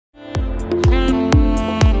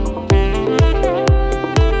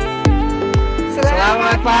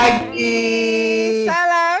Selamat pagi.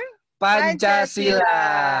 Salam Pancasila.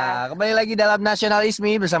 Kembali lagi dalam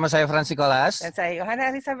Nasionalisme bersama saya Fransikolas. Dan saya Yohana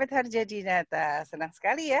Elizabeth Harjadinata. Senang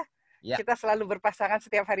sekali ya. Kita selalu berpasangan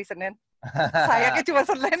setiap hari Senin. Sayangnya cuma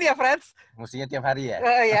Senin ya, Frans. Mestinya tiap hari ya?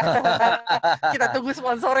 Ya. Kita tunggu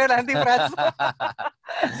sponsornya nanti, Frans.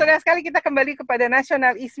 Senang sekali kita kembali kepada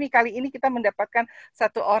Nasionalisme. Kali ini kita mendapatkan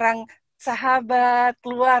satu orang sahabat,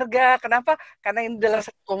 keluarga. Kenapa? Karena ini adalah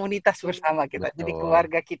satu komunitas bersama kita. Betul. Jadi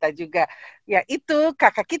keluarga kita juga. Yaitu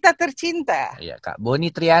kakak kita tercinta. Iya, Kak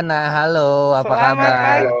Boni Triana. Halo, apa Selamat kabar?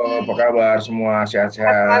 pagi. Halo, apa kabar semua?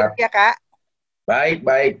 Sehat-sehat? Ya, Kak. Baik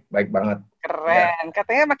banget. Keren.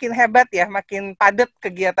 Katanya makin hebat ya, makin padat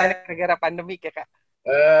kegiatannya gara-gara pandemik ya, Kak.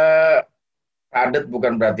 Padat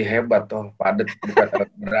bukan berarti hebat toh. Padat bukan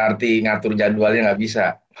berarti ngatur jadwalnya nggak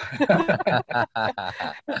bisa.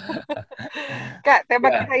 Kak, tema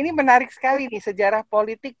kita ini menarik sekali nih, sejarah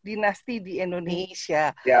politik dinasti di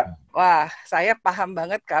Indonesia. Ya. Wah, saya paham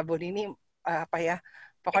banget Kak Bon ini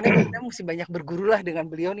pokoknya kita mesti banyak berguru lah dengan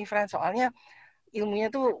beliau nih, Fran. Soalnya ilmunya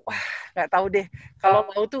tuh, nggak tahu deh. Kalau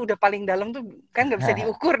tahu tuh udah paling dalam tuh kan nggak bisa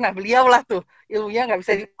diukur. Nah, beliau lah tuh ilmunya nggak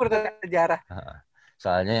bisa diukur tentang sejarah.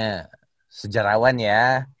 Soalnya sejarawan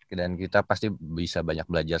ya, dan kita pasti bisa banyak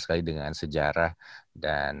belajar sekali dengan sejarah.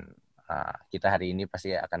 Dan kita hari ini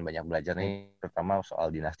pasti akan banyak belajar nih, terutama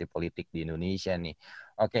soal dinasti politik di Indonesia nih.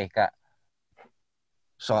 Oke, Kak.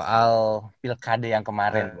 Soal pilkada yang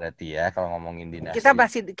kemarin berarti ya, kalau ngomongin dinasti.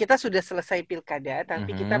 Kita sudah selesai pilkada,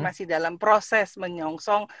 tapi kita masih dalam proses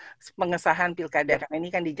menyongsong pengesahan pilkada. Karena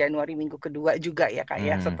ini kan di Januari minggu kedua juga ya, Kak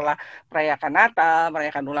ya, setelah merayakan Natal,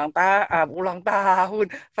 merayakan ulang tahun.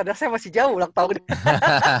 Padahal saya masih jauh ulang tahun.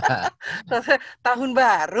 Tahun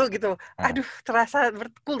baru gitu. Aduh, terasa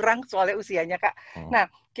berkurang soalnya usianya, Kak. Nah,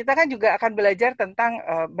 kita kan juga akan belajar tentang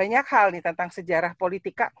banyak hal nih tentang sejarah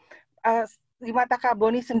politik, Kak. Di mata Kak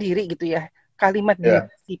Boni sendiri gitu ya, kalimat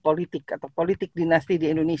dinasti politik atau politik dinasti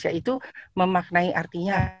di Indonesia itu memaknai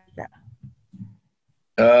artinya ya?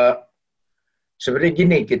 Sebenarnya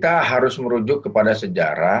gini, kita harus merujuk kepada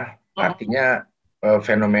sejarah, artinya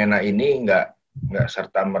fenomena ini nggak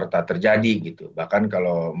serta-merta terjadi gitu. Bahkan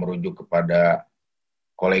kalau merujuk kepada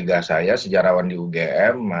kolega saya, sejarawan di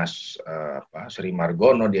UGM, Mas Sri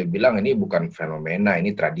Margono, dia bilang ini bukan fenomena,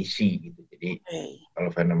 ini tradisi gitu. Jadi kalau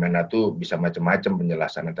fenomena tuh bisa macam-macam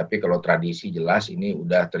penjelasannya, tapi kalau tradisi jelas ini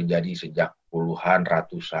udah terjadi sejak puluhan,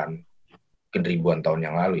 ratusan, mungkin ribuan tahun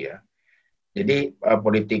yang lalu ya. Jadi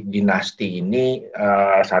politik dinasti ini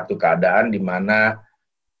satu keadaan di mana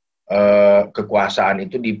kekuasaan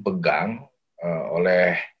itu dipegang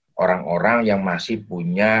oleh orang-orang yang masih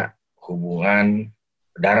punya hubungan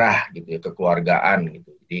darah gitu ya, kekeluargaan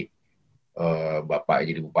gitu. Jadi bapak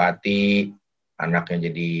jadi bupati, anaknya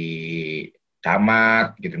jadi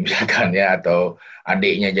camat gitu misalkan ya, atau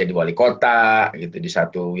adiknya jadi wali kota gitu di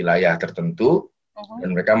satu wilayah tertentu,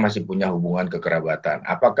 dan mereka masih punya hubungan kekerabatan.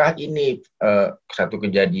 Apakah ini satu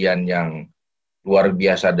kejadian yang luar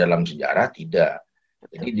biasa dalam sejarah? Tidak.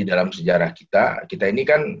 Jadi di dalam sejarah kita ini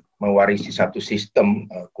kan mewarisi satu sistem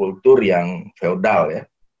kultur yang feodal ya.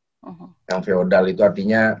 Yang feodal itu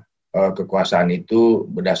artinya kekuasaan itu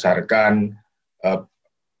berdasarkan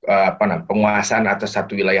penguasaan atas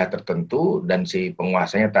satu wilayah tertentu, dan si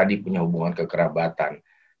penguasanya tadi punya hubungan kekerabatan,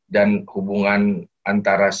 dan hubungan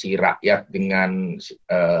antara si rakyat dengan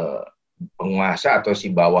penguasa atau si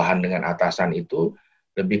bawahan dengan atasan itu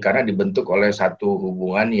lebih karena dibentuk oleh satu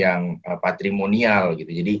hubungan yang patrimonial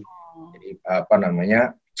gitu. Jadi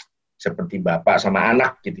seperti bapak sama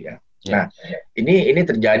anak gitu ya. Nah, ini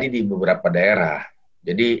terjadi di beberapa daerah.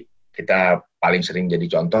 Jadi kita paling sering jadi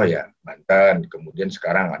contoh ya Banten, kemudian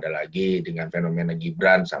sekarang ada lagi dengan fenomena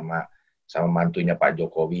Gibran sama mantunya Pak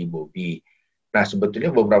Jokowi, Bobi. Nah, sebetulnya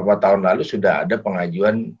beberapa tahun lalu sudah ada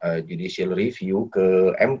pengajuan judicial review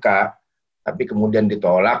ke MK, tapi kemudian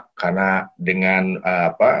ditolak karena dengan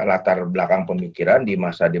latar belakang pemikiran di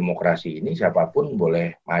masa demokrasi ini siapapun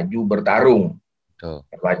boleh maju bertarung.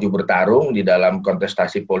 Maju bertarung di dalam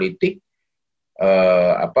kontestasi politik,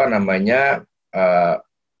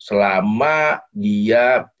 selama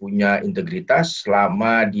dia punya integritas,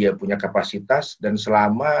 selama dia punya kapasitas, dan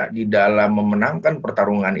selama di dalam memenangkan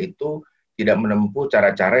pertarungan itu tidak menempuh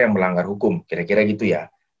cara-cara yang melanggar hukum, kira-kira gitu ya.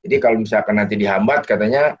 Jadi kalau misalkan nanti dihambat,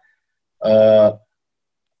 katanya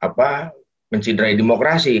menciderai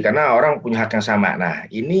demokrasi karena orang punya hak yang sama. Nah,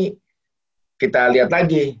 ini kita lihat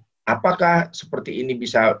lagi, apakah seperti ini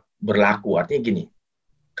bisa berlaku? Artinya gini,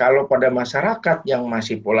 kalau pada masyarakat yang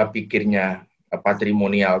masih pola pikirnya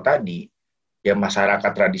patrimonial tadi, ya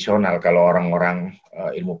masyarakat tradisional. Kalau orang-orang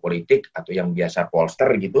ilmu politik atau yang biasa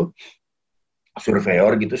pollster gitu,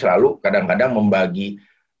 surveyor gitu, selalu kadang-kadang membagi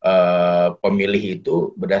pemilih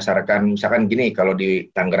itu berdasarkan misalkan gini, kalau di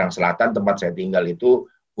Tangerang Selatan tempat saya tinggal itu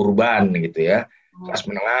urban gitu ya, kelas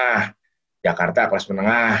menengah, Jakarta kelas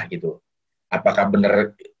menengah gitu. Apakah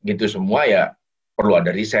benar gitu semua, ya perlu ada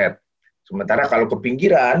riset. Sementara kalau ke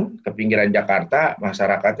pinggiran Jakarta,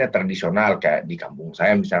 masyarakatnya tradisional, kayak di kampung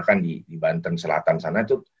saya misalkan di Banten Selatan sana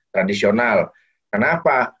itu tradisional.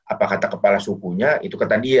 Kenapa? Apa kata kepala sukunya, itu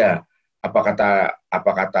kata dia. Apa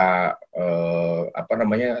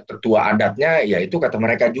namanya, tetua adatnya, ya itu kata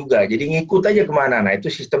mereka juga. Jadi ngikut aja kemana. Nah,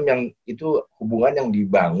 itu sistem yang, itu hubungan yang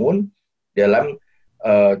dibangun dalam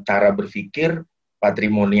cara berpikir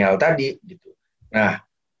patrimonial tadi gitu. Nah,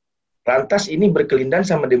 lantas ini berkelindan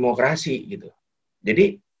sama demokrasi gitu.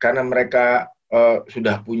 Jadi karena mereka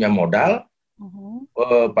sudah punya modal,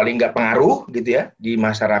 paling nggak pengaruh gitu ya di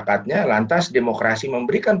masyarakatnya, lantas demokrasi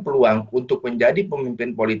memberikan peluang untuk menjadi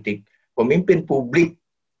pemimpin politik, pemimpin publik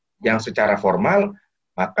yang secara formal,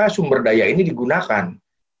 maka sumber daya ini digunakan.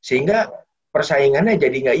 Sehingga persaingannya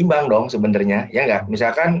jadi nggak imbang dong sebenarnya, ya nggak?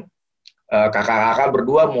 Misalkan kakak-kakak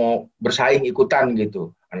berdua mau bersaing ikutan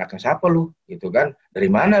gitu. Anaknya siapa lu? Gitu kan? Dari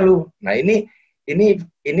mana lu? Nah, ini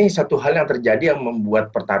satu hal yang terjadi yang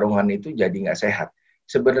membuat pertarungan itu jadi nggak sehat.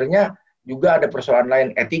 Sebenarnya juga ada persoalan lain,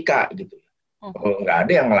 etika gitu. Nggak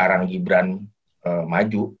ada yang melarang Gibran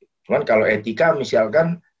maju. Cuman kalau etika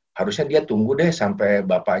misalkan harusnya dia tunggu deh sampai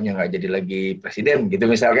bapaknya nggak jadi lagi presiden gitu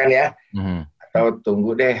misalkan ya. Atau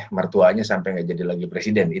tunggu deh mertuanya sampai nggak jadi lagi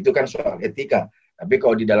presiden. Itu kan soal etika. Tapi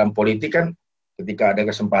kalau di dalam politik kan ketika ada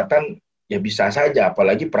kesempatan ya bisa saja,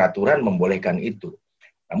 apalagi peraturan membolehkan itu.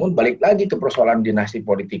 Namun balik lagi ke persoalan dinasti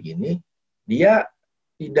politik ini, dia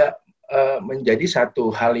tidak menjadi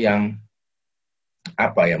satu hal yang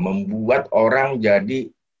membuat orang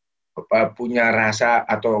jadi punya rasa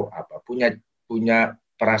atau punya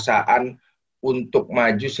perasaan untuk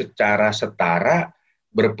maju secara setara,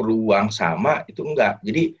 berpeluang sama, itu enggak.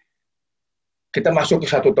 Jadi kita masuk ke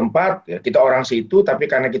satu tempat, ya, kita orang situ, tapi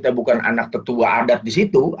karena kita bukan anak tetua adat di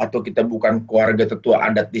situ, atau kita bukan keluarga tetua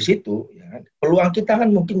adat di situ, ya, peluang kita kan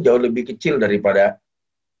mungkin jauh lebih kecil daripada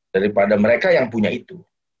mereka yang punya itu.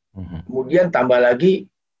 Kemudian tambah lagi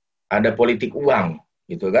ada politik uang,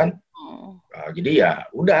 gitu kan? Nah, jadi ya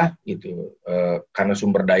udah gitu, karena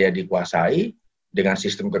sumber daya dikuasai dengan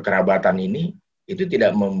sistem kekerabatan ini, itu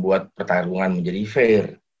tidak membuat pertarungan menjadi fair,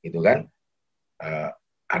 gitu kan?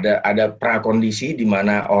 Ada prakondisi di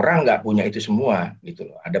mana orang nggak punya itu semua, gitu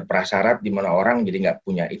loh. Ada prasyarat di mana orang jadi nggak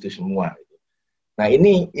punya itu semua. Gitu. Nah,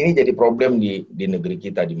 ini jadi problem di negeri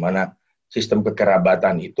kita, di mana sistem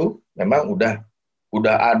kekerabatan itu memang udah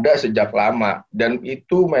ada sejak lama, dan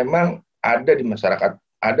itu memang ada di masyarakat,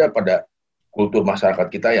 ada pada kultur masyarakat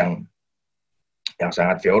kita yang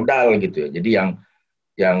sangat feodal gitu ya. Jadi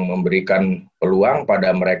yang memberikan peluang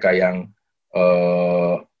pada mereka yang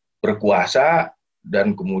berkuasa,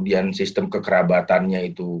 dan kemudian sistem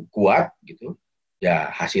kekerabatannya itu kuat gitu,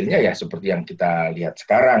 ya hasilnya ya seperti yang kita lihat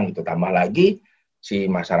sekarang gitu. Tambah lagi si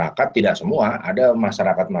masyarakat, tidak semua, ada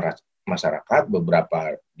masyarakat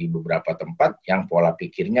di beberapa tempat yang pola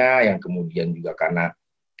pikirnya, yang kemudian juga karena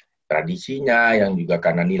tradisinya, yang juga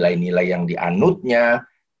karena nilai-nilai yang dianutnya,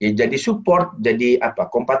 ya jadi support, jadi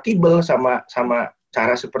kompatibel sama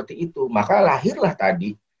cara seperti itu. Maka lahirlah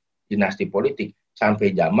tadi dinasti politik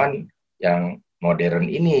sampai zaman yang modern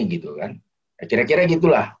ini gitu kan. Kira-kira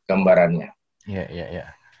gitulah gambarannya. Iya.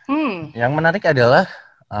 Yang menarik adalah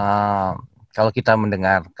kalau kita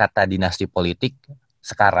mendengar kata dinasti politik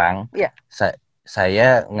sekarang,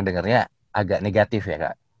 saya ngedengarnya agak negatif ya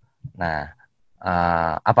Kak. Nah,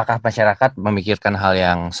 apakah masyarakat memikirkan hal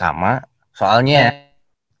yang sama? Soalnya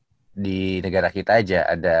di negara kita aja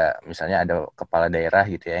misalnya ada kepala daerah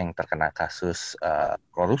gitu ya yang terkena kasus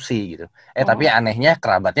korupsi gitu. Tapi anehnya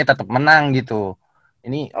kerabatnya tetap menang gitu.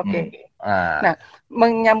 Ini Nah,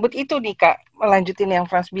 menyambut itu nih Kak, melanjutin yang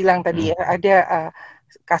Frans bilang tadi ya, ada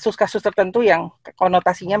kasus-kasus tertentu yang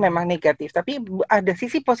konotasinya memang negatif, tapi ada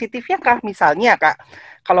sisi positifnya Kak. Misalnya Kak,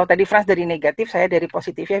 kalau tadi Frans dari negatif, saya dari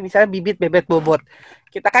positifnya, misalnya bibit bebet bobot.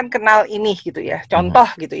 Kita kan kenal ini gitu ya, contoh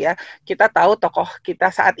gitu ya. Kita tahu tokoh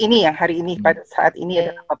kita saat ini, yang hari ini, pada saat ini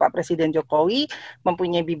adalah Bapak Presiden Jokowi,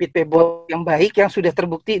 mempunyai bibit bebot yang baik, yang sudah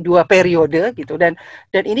terbukti 2 periode gitu, dan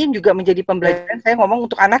ini juga menjadi pembelajaran, saya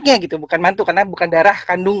ngomong untuk anaknya gitu, bukan mantu, karena bukan darah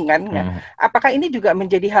kandungan. Apakah ini juga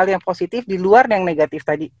menjadi hal yang positif di luar yang negatif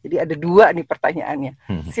tadi? Jadi ada 2 nih pertanyaannya.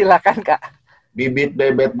 Silakan Kak. Bibit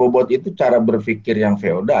bebet bobot itu cara berpikir yang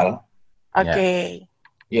feodal. Oke.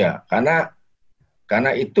 Ya, karena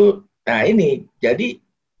itu, nah ini jadi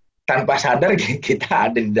tanpa sadar kita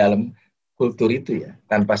ada di dalam kultur itu ya.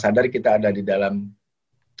 Tanpa sadar kita ada di dalam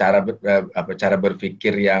cara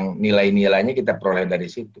berpikir yang nilai-nilainya kita peroleh dari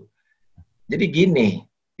situ. Jadi gini,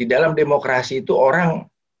 di dalam demokrasi itu orang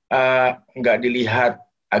nggak dilihat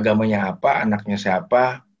agamanya apa, anaknya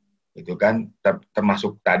siapa, gitu kan,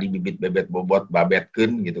 termasuk tadi bibit bebet bobot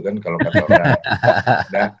babetkeun gitu kan kalau kata orang.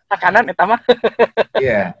 Makanan etama.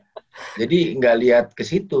 Iya. Jadi nggak lihat ke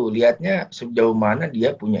situ, lihatnya sejauh mana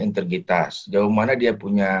dia punya integritas, sejauh mana dia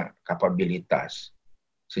punya kapabilitas,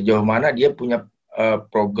 sejauh mana dia punya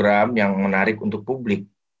program yang menarik untuk publik.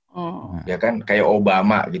 Ya kan, kayak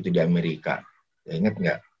Obama gitu di Amerika. Ya, ingat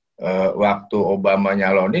nggak? Waktu Obama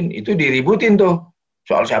nyalonin itu diributin tuh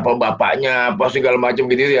soal siapa bapaknya, apa segala macam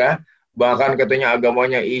gitu ya. Bahkan katanya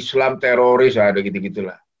agamanya Islam, teroris, ada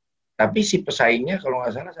gitu-gitulah. Tapi si pesaingnya kalau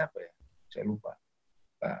nggak salah siapa ya? Saya lupa.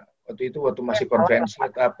 Nah, waktu masih konvensi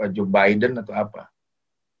atau apa, Joe Biden atau apa?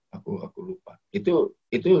 Aku lupa. Itu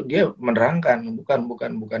dia menerangkan,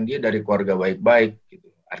 bukan dia dari keluarga baik-baik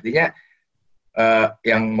gitu. Artinya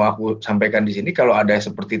yang mau aku sampaikan di sini, kalau ada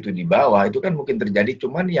seperti itu di bawah itu kan mungkin terjadi,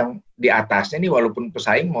 cuman yang di atasnya nih walaupun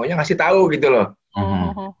pesaing maunya ngasih tahu gitu loh.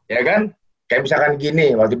 Ya kan? Kayak misalkan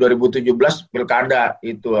gini, waktu 2017 pilkada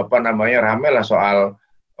itu rame lah soal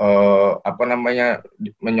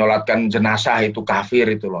menyolatkan jenazah itu kafir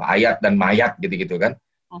itu loh, ayat dan mayat gitu-gitu kan.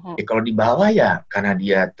 Kalau di bawah ya karena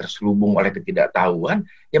dia terselubung oleh ketidaktahuan,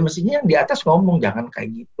 ya mestinya yang di atas ngomong jangan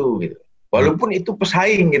kayak gitu. Walaupun itu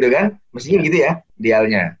pesaing gitu kan, mestinya gitu ya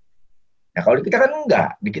idealnya. Nah kalau di kita kan enggak,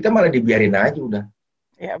 di kita malah dibiarin aja udah.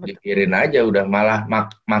 Ya, dibiarin aja udah, malah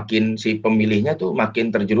makin si pemilihnya tuh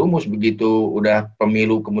makin terjerumus begitu udah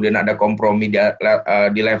pemilu kemudian ada kompromi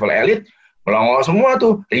di level elit, melongok semua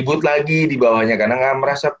tuh, ribut lagi di bawahnya karena nggak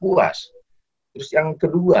merasa puas. Terus yang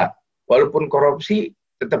kedua, walaupun korupsi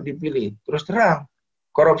tetap dipilih. Terus terang,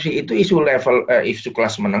 korupsi itu isu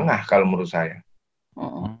kelas menengah kalau menurut saya.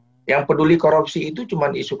 Yang peduli korupsi itu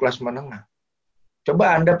cuma isu kelas menengah.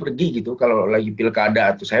 Coba Anda pergi gitu kalau lagi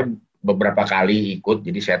pilkada, atau saya beberapa kali ikut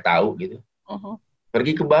jadi saya tahu gitu.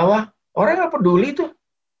 Pergi ke bawah, orang nggak peduli tuh.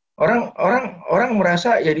 Orang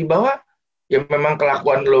merasa ya di bawah ya memang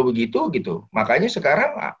kelakuan lo begitu gitu. Makanya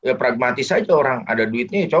sekarang ya pragmatis saja, orang ada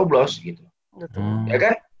duitnya ya coblos gitu. Ya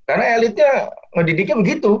kan? Karena elitnya ngedidiknya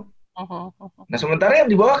begitu. Nah sementara yang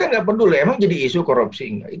di bawah kan nggak peduli. Emang jadi isu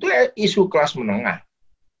korupsi enggak? Itu isu kelas menengah.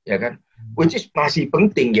 Ya kan, which is masih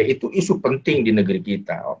penting ya, itu isu penting di negeri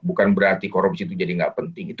kita. Bukan berarti korupsi itu jadi nggak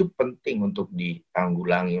penting, itu penting untuk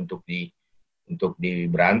ditanggulangi, untuk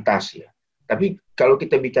diberantas ya. Tapi kalau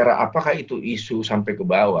kita bicara apakah itu isu sampai ke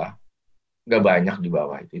bawah, nggak banyak di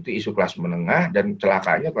bawah itu isu kelas menengah, dan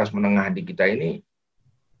celakanya kelas menengah di kita ini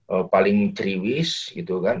paling ceriwis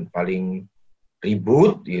gitu kan, paling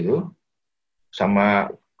ribut gitu sama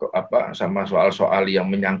soal-soal yang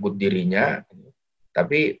menyangkut dirinya.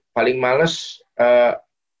 Tapi paling males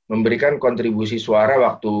memberikan kontribusi suara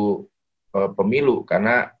waktu pemilu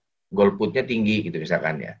karena golputnya tinggi gitu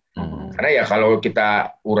misalkan ya. Karena ya kalau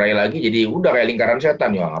kita urai lagi jadi udah kayak lingkaran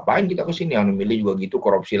setan, ya ngapain kita kesini, yang memilih juga gitu,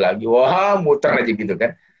 korupsi lagi, wah muter aja gitu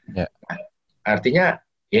kan. Nah, artinya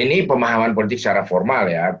ya ini pemahaman politik secara formal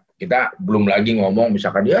ya. Kita belum lagi ngomong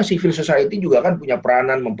misalkan ya civil society juga kan punya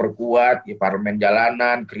peranan memperkuat ya, parlemen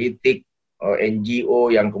jalanan, kritik, NGO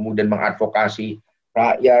yang kemudian mengadvokasi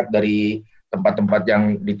rakyat dari tempat-tempat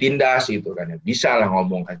yang ditindas itu kan, bisa lah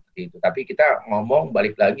ngomong seperti itu. Tapi kita ngomong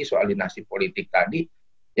balik lagi soal dinasti politik tadi,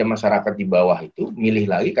 ya masyarakat di bawah itu milih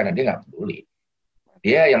lagi karena dia nggak peduli.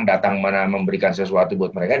 Dia yang datang mana memberikan sesuatu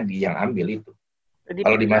buat mereka, dia yang ambil itu.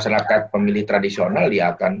 Kalau di masyarakat pemilih tradisional,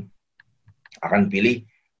 dia akan pilih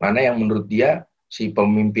mana yang menurut dia si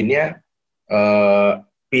pemimpinnya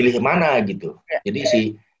pilih mana gitu. Jadi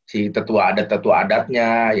si tetua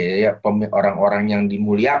adatnya ya orang-orang yang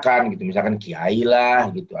dimuliakan gitu, misalkan kiai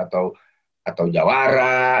lah gitu, atau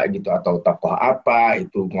jawara gitu, atau tokoh apa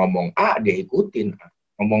itu ngomong A dia ikutin A,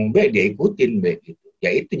 ngomong B dia ikutin B gitu.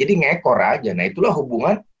 Ya itu jadi ngekor aja. Nah itulah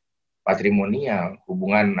hubungan patrimonial,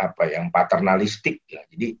 hubungan yang paternalistik ya.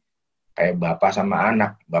 Jadi kayak bapak sama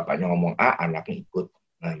anak, bapaknya ngomong A, anaknya ikut.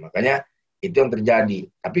 Nah makanya itu yang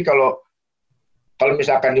terjadi. Tapi kalau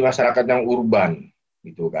misalkan di masyarakat yang urban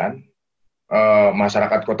gitu kan,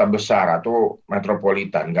 masyarakat kota besar atau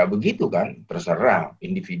metropolitan, nggak begitu kan, terserah,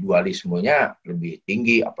 individualismenya lebih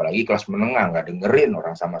tinggi, apalagi kelas menengah nggak dengerin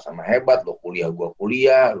orang sama-sama hebat, lo kuliah gua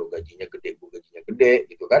kuliah, lo gajinya gede gua gajinya gede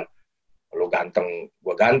gitu kan, lo ganteng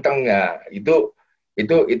gua ganteng ya, itu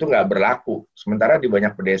nggak berlaku. Sementara di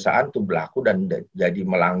banyak pedesaan tuh berlaku dan jadi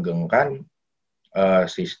melanggengkan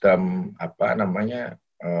sistem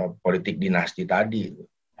politik dinasti tadi.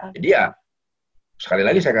 Jadi ya sekali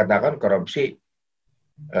lagi saya katakan korupsi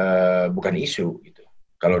bukan isu gitu.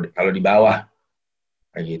 Kalau di bawah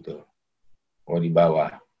kayak gitu. Kalau di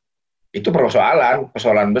bawah itu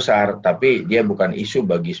persoalan besar, tapi dia bukan isu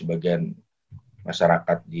bagi sebagian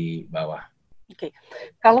masyarakat di bawah. Oke.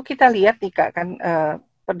 Kalau kita lihat nih Kak, kan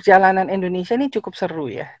perjalanan Indonesia ini cukup seru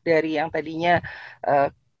ya, dari yang tadinya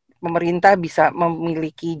pemerintah bisa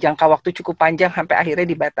memiliki jangka waktu cukup panjang sampai akhirnya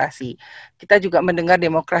dibatasi. Kita juga mendengar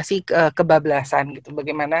demokrasi kebablasan gitu.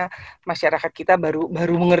 Bagaimana masyarakat kita baru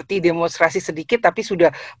mengerti demonstrasi sedikit tapi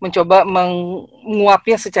sudah mencoba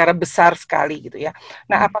menguapnya secara besar sekali gitu ya.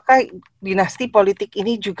 Nah, apakah dinasti politik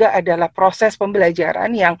ini juga adalah proses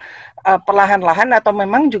pembelajaran yang perlahan-lahan atau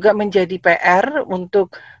memang juga menjadi PR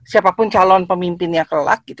untuk siapapun calon pemimpinnya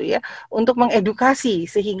kelak gitu ya, untuk mengedukasi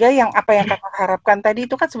sehingga yang apa yang Kakak harapkan tadi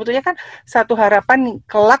itu kan sebetulnya kan satu harapan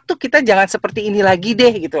kelak tuh kita jangan seperti ini lagi deh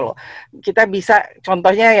gitu loh. Kita bisa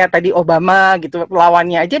contohnya ya tadi Obama gitu,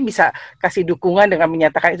 lawannya aja bisa kasih dukungan dengan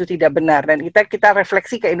menyatakan itu tidak benar, dan kita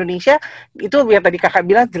refleksi ke Indonesia itu yang tadi Kakak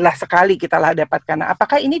bilang jelas sekali kita lah dapatkan. Nah,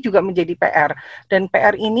 apakah ini juga menjadi PR, dan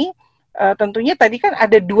PR ini tentunya tadi kan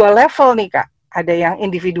ada dua level nih Kak, ada yang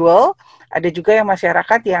individual, ada juga yang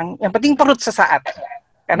masyarakat yang penting perut sesaat.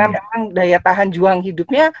 Karena memang daya tahan juang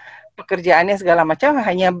hidupnya, pekerjaannya segala macam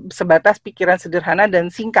hanya sebatas pikiran sederhana dan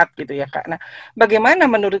singkat gitu ya Kak. Nah, bagaimana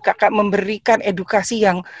menurut Kakak memberikan edukasi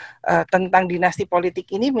yang tentang dinasti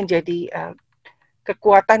politik ini menjadi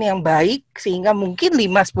kekuatan yang baik sehingga mungkin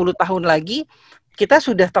 5-10 tahun lagi kita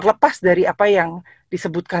sudah terlepas dari apa yang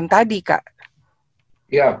disebutkan tadi Kak?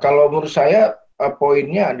 Ya, kalau menurut saya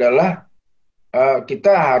poinnya adalah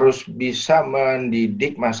kita harus bisa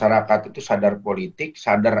mendidik masyarakat itu sadar politik,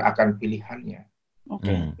 sadar akan pilihannya.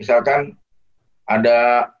 Misalkan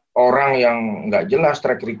ada orang yang nggak jelas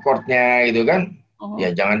track recordnya gitu kan,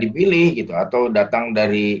 ya jangan dipilih gitu, atau datang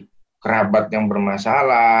dari kerabat yang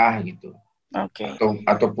bermasalah gitu.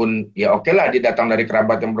 Ataupun ya oke lah dia datang dari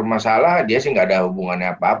kerabat yang bermasalah, dia sih nggak ada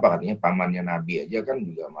hubungannya apa-apa, katanya pamannya Nabi aja kan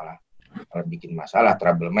juga malah bikin masalah,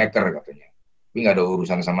 troublemaker katanya. Tapi nggak ada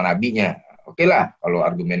urusan sama nabinya. Oke lah kalau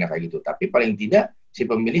argumennya kayak gitu, tapi paling tidak si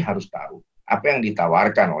pemilih harus tahu apa yang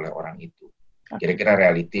ditawarkan oleh orang itu. Kira-kira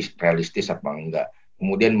realistis apa enggak.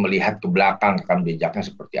 Kemudian melihat ke belakang rekam jejaknya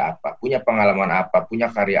seperti apa, punya pengalaman apa,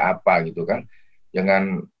 punya karya apa gitu kan.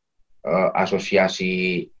 Jangan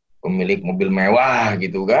asosiasi pemilik mobil mewah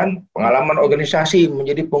gitu kan, pengalaman organisasi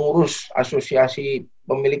menjadi pengurus asosiasi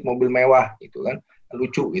pemilik mobil mewah gitu kan,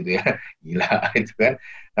 lucu gitu ya, gila itu kan.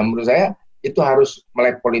 Nah, menurut saya itu harus,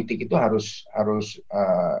 melek politik itu harus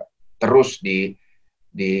terus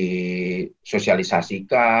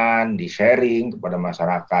disosialisasikan, di-sharing kepada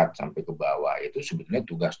masyarakat sampai ke bawah. Itu sebetulnya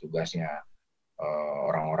tugas-tugasnya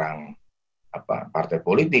orang-orang partai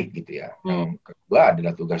politik gitu ya. Yang kedua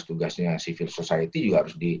adalah tugas-tugasnya civil society juga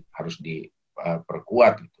harus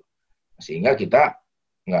diperkuat gitu. Sehingga kita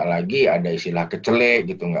nggak lagi ada istilah kecele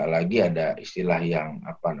gitu, nggak lagi ada istilah yang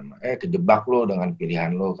kejebak lo dengan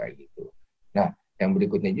pilihan lo kayak gitu. Nah, yang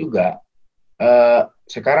berikutnya juga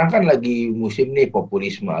sekarang kan lagi musim nih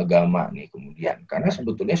populisme agama nih kemudian, karena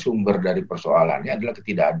sebetulnya sumber dari persoalannya adalah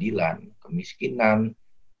ketidakadilan, kemiskinan,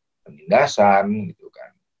 penindasan gitu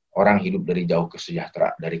kan. Orang hidup dari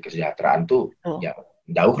kesejahteraan tuh ya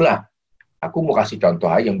jauh lah. Aku mau kasih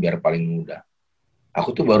contoh aja yang biar paling mudah.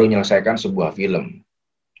 Aku tuh baru menyelesaikan sebuah film.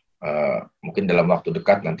 Mungkin dalam waktu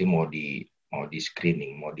dekat nanti mau di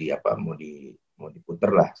screening, mau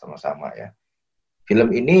diputer lah sama-sama ya.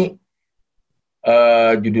 Film ini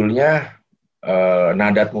judulnya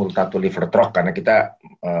Nadat Multatuli Vertrok, karena kita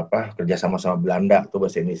kerja sama Belanda tuh,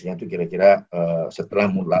 bahasa Indonesia tuh kira-kira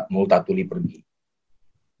setelah Multatuli pergi.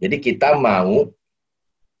 Jadi kita mau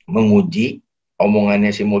menguji omongannya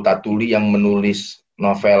si Multatuli yang menulis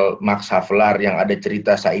novel Max Havelaar yang ada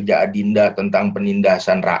cerita Saida Adinda tentang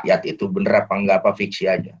penindasan rakyat itu bener apa enggak, apa fiksi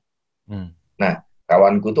aja. Nah,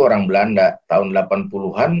 kawanku tuh orang Belanda, tahun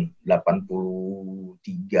 80-an,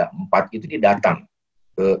 83, 4 gitu dia datang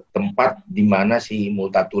ke tempat di mana si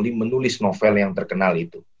Multatuli menulis novel yang terkenal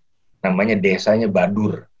itu. Namanya desanya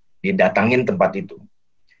Badur. Dia datangin tempat itu.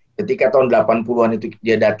 Ketika tahun 80-an itu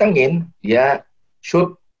dia datangin, dia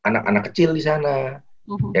shoot anak-anak kecil di sana.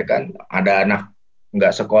 Ya kan, ada anak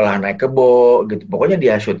nggak sekolah naik kebo gitu. Pokoknya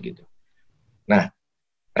dia shoot gitu. Nah,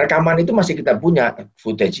 rekaman itu masih kita punya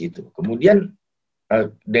footage itu. Kemudian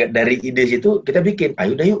dari ide situ kita bikin,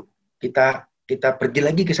 ayo dah yuk kita pergi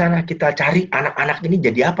lagi ke sana, kita cari anak-anak ini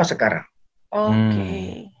jadi apa sekarang.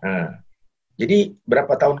 Nah, jadi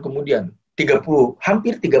berapa tahun kemudian?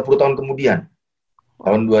 Hampir 30 tahun kemudian.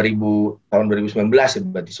 Tahun 2019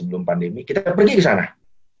 berarti sebelum pandemi, kita pergi ke sana.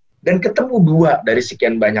 Dan ketemu 2 dari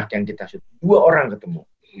sekian banyak yang kita shoot. 2 orang ketemu.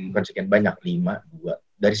 Bukan sekian banyak, 5, 2.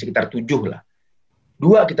 Dari sekitar 7 lah.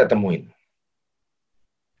 2 kita temuin.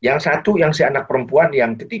 Yang satu, yang si anak perempuan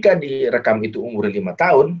yang ketika direkam itu umur 5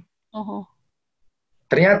 tahun,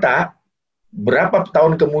 ternyata berapa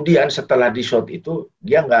tahun kemudian setelah di shot itu,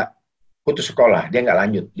 dia nggak putus sekolah, dia nggak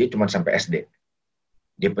lanjut, dia cuma sampai SD.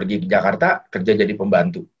 Dia pergi ke Jakarta, kerja jadi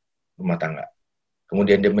pembantu rumah tangga.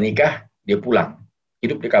 Kemudian dia menikah, dia pulang,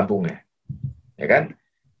 hidup di kampungnya. Ya kan?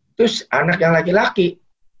 Terus anak yang laki-laki,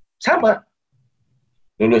 sama.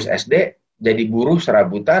 Lulus SD, jadi buruh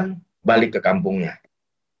serabutan, balik ke kampungnya.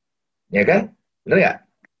 Ya kan? Bener nggak?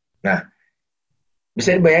 Nah,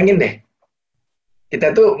 bisa dibayangin deh.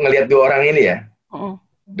 Kita tuh ngelihat 2 orang ini ya.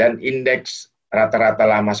 Dan indeks rata-rata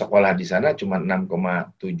lama sekolah di sana cuma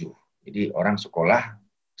 6,7. Jadi orang sekolah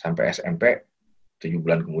sampai SMP 7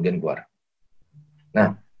 bulan kemudian keluar.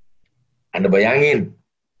 Nah, Anda bayangin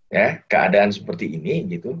ya, keadaan seperti ini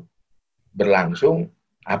gitu berlangsung.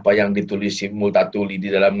 Apa yang ditulis si Multatuli di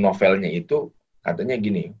dalam novelnya itu katanya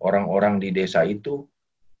gini, orang-orang di desa itu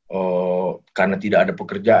karena tidak ada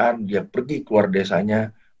pekerjaan, dia pergi keluar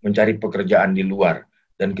desanya mencari pekerjaan di luar.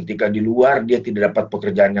 Dan ketika di luar, dia tidak dapat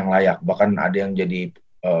pekerjaan yang layak. Bahkan ada yang jadi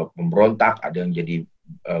pemberontak, ada yang jadi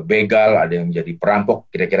begal, ada yang jadi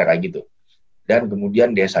perampok, kira-kira kayak gitu. Dan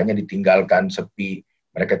kemudian desanya ditinggalkan, sepi,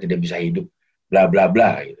 mereka tidak bisa hidup, bla bla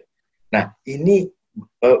bla. Gitu. Nah, ini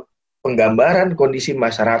penggambaran kondisi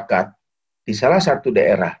masyarakat di salah satu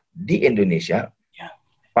daerah di Indonesia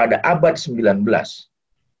pada abad 19.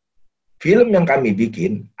 Film yang kami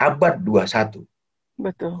bikin abad 21.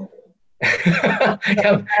 Betul.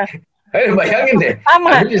 Bayangin deh.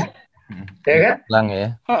 Sama. Ya kan? Lang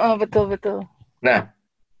ya. Betul. Nah,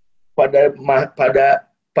 pada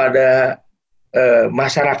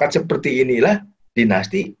masyarakat seperti inilah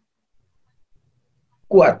dinasti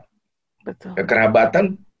kuat. Betul.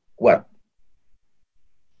 Kekerabatan kuat.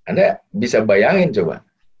 Anda bisa bayangin coba.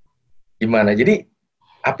 Gimana? Jadi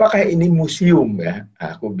apakah ini museum ya?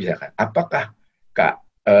 Aku bisa kan. Apakah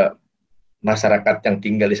masyarakat yang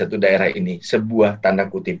tinggal di satu daerah ini sebuah tanda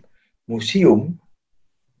kutip museum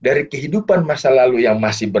dari kehidupan masa lalu yang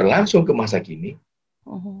masih berlangsung ke masa kini?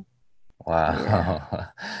 Wow.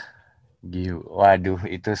 Waduh,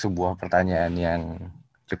 itu sebuah pertanyaan yang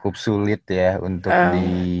cukup sulit ya untuk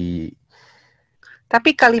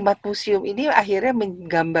Tapi kalimat museum ini akhirnya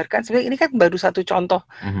menggambarkan, sebenarnya ini kan baru satu contoh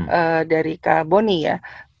dari Kak Boni ya.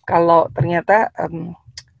 Kalau ternyata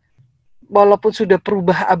walaupun sudah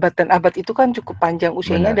berubah abad, dan abad itu kan cukup panjang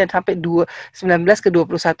usianya. Benar. Dan sampai 19 ke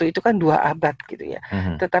 21 itu kan 2 abad gitu ya.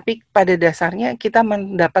 Tetapi pada dasarnya kita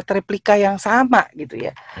mendapat replika yang sama gitu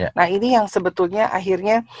ya. Nah ini yang sebetulnya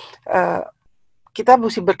akhirnya kita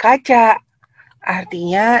mesti berkaca.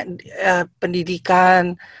 Artinya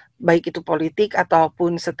pendidikan baik itu politik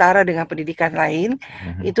ataupun setara dengan pendidikan lain,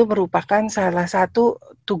 itu merupakan salah satu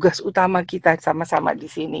tugas utama kita sama-sama di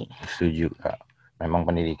sini. Setuju, Kak. Memang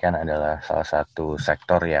pendidikan adalah salah satu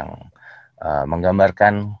sektor yang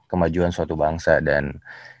menggambarkan kemajuan suatu bangsa, dan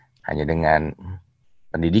hanya dengan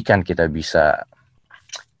pendidikan kita bisa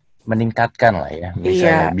meningkatkan lah ya,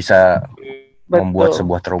 bisa membuat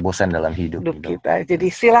sebuah terobosan dalam hidup kita. Jadi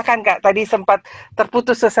silakan Kak, tadi sempat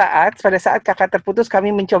terputus sesaat. Pada saat Kakak terputus,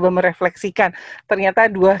 kami mencoba merefleksikan. Ternyata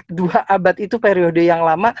dua abad itu periode yang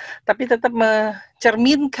lama, tapi tetap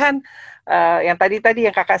mencerminkan yang tadi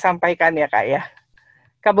yang Kakak sampaikan ya Kak ya.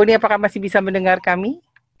 Kak Boni, apakah masih bisa mendengar kami?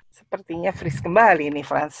 Sepertinya freeze kembali nih,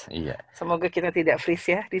 Frans. Iya. Semoga kita tidak freeze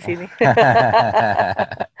ya di sini.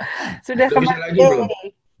 Sudah kembali lagi belum?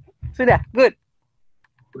 Sudah, good.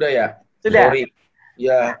 Udah ya. Sudah. Sorry.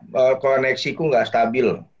 Ya, koneksiku nggak stabil.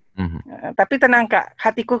 Tapi tenang Kak,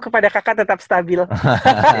 hatiku kepada Kakak tetap stabil.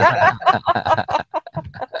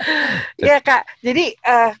 Iya Kak, jadi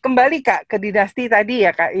kembali Kak ke Dinasti tadi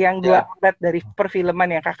ya Kak, yang 2 abad dari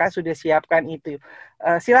perfilman yang Kakak sudah siapkan itu.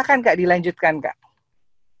 Silakan Kak, dilanjutkan Kak.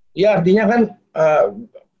 Ya, artinya kan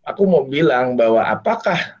aku mau bilang bahwa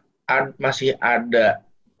apakah masih ada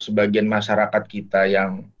sebagian masyarakat kita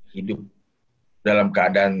yang hidup dalam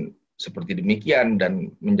keadaan seperti demikian dan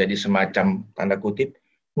menjadi semacam tanda kutip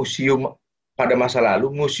museum pada masa lalu,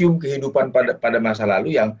 museum kehidupan pada masa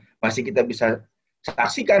lalu yang masih kita bisa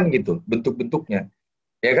saksikan gitu bentuk-bentuknya,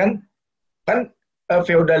 ya kan? Kan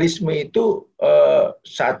feodalisme itu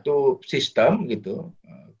satu sistem gitu,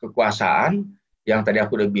 kekuasaan yang tadi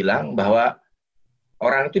aku udah bilang bahwa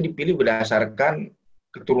orang itu dipilih berdasarkan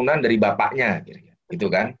keturunan dari bapaknya, gitu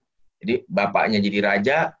kan? Jadi bapaknya jadi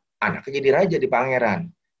raja, anaknya jadi raja di pangeran.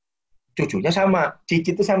 Cucunya sama,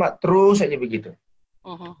 cicitnya sama, terus aja begitu.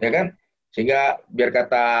 Ya kan? Sehingga biar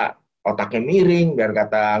kata otaknya miring, biar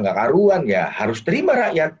kata nggak karuan, ya harus terima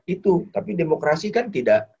rakyat itu. Tapi demokrasi kan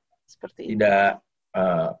tidak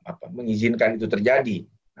mengizinkan itu terjadi.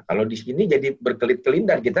 Nah, kalau di sini jadi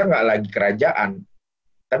berkelit-kelindan, kita nggak lagi kerajaan,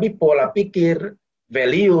 tapi pola pikir,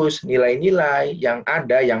 values, nilai-nilai yang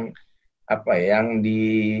ada, yang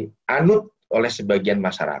dianut oleh sebagian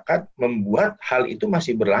masyarakat, membuat hal itu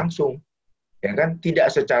masih berlangsung, ya kan? Tidak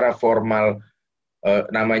secara formal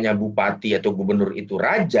namanya bupati atau gubernur itu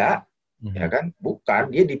raja, ya kan?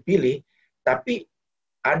 Bukan, dia dipilih, tapi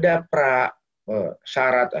ada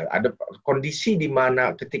syarat, ada kondisi di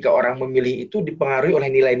mana ketika orang memilih itu dipengaruhi oleh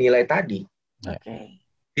nilai-nilai tadi. Okay.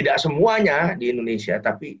 Tidak semuanya di Indonesia,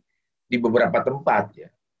 tapi di beberapa tempat, ya.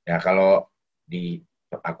 Ya kalau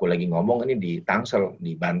aku lagi ngomong ini di Tangsel,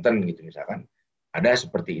 di Banten gitu misalkan, ada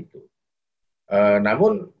seperti itu.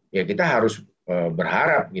 Namun ya kita harus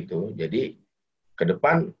berharap gitu. Jadi ke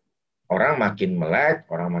depan orang makin melek,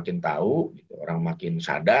 orang makin tahu, gitu, orang makin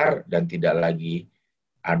sadar, dan tidak lagi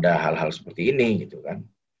ada hal-hal seperti ini gitu kan.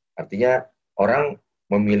 Artinya orang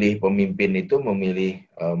memilih pemimpin itu, memilih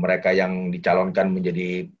mereka yang dicalonkan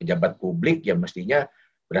menjadi pejabat publik, ya mestinya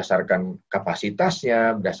berdasarkan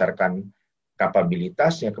kapasitasnya, berdasarkan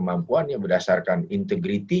kapabilitasnya, kemampuannya, berdasarkan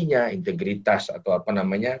integritinya, integritas atau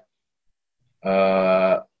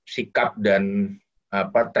sikap dan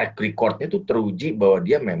track recordnya itu teruji bahwa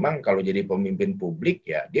dia memang kalau jadi pemimpin publik,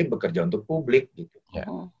 ya dia bekerja untuk publik gitu. Ya.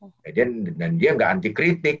 Dan dia nggak anti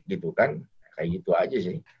kritik gitu kan. Kayak gitu aja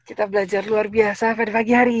sih. Kita belajar luar biasa pada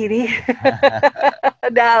pagi hari ini.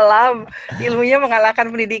 Dalam ilmunya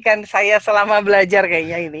mengalahkan pendidikan saya selama belajar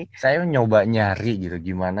kayaknya ini. Saya nyoba nyari gitu,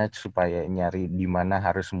 gimana supaya nyari di mana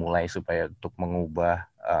harus mulai supaya untuk mengubah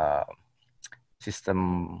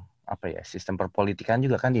sistem sistem perpolitikan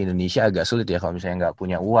juga kan di Indonesia agak sulit ya kalau misalnya nggak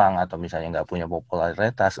punya uang atau misalnya nggak punya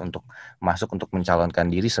popularitas untuk masuk untuk mencalonkan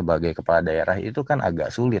diri sebagai kepala daerah, itu kan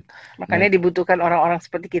agak sulit. Makanya dibutuhkan orang-orang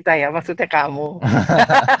seperti kita ya, maksudnya kamu.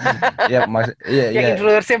 Yang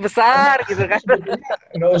influence-nya besar gitu kan.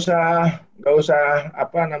 Nggak usah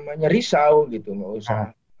risau gitu, nggak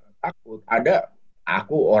usah takut.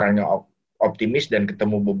 Aku orangnya optimis dan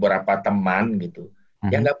ketemu beberapa teman gitu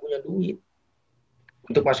yang nggak punya duit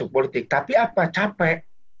untuk masuk politik, tapi capek,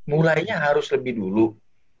 mulainya harus lebih dulu,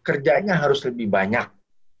 kerjanya harus lebih banyak,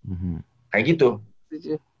 kayak gitu.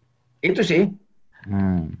 Itu sih.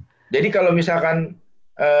 Jadi kalau misalkan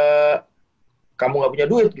kamu nggak punya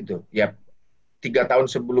duit gitu, ya 3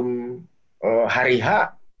 tahun sebelum hari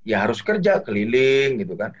H, ya harus kerja keliling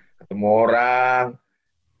gitu kan, ketemu orang,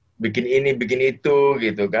 bikin ini, bikin itu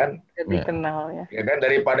gitu kan. Dikenal ya. Ya kan,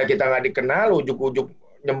 daripada kita nggak dikenal, ujuk-ujuk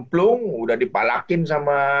nyemplung, udah dipalakin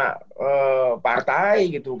sama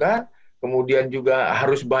partai gitu kan, kemudian juga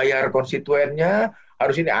harus bayar konstituennya,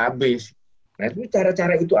 harus ini habis. Nah itu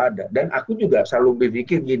cara-cara itu ada, dan aku juga selalu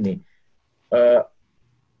berpikir gini,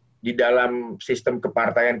 di dalam sistem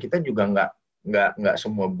kepartaian kita juga nggak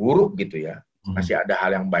semua buruk gitu ya, masih ada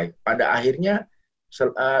hal yang baik. Pada akhirnya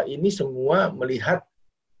ini semua melihat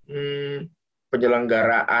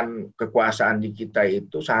penyelenggaraan kekuasaan di kita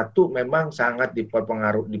itu, satu, memang sangat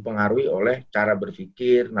dipengaruhi oleh cara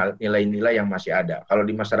berpikir, nilai-nilai yang masih ada. Kalau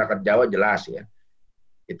di masyarakat Jawa jelas ya,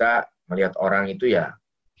 kita melihat orang itu ya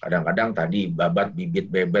kadang-kadang tadi babat, bibit,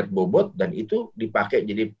 bebet, bobot, dan itu dipakai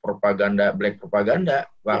jadi propaganda, black propaganda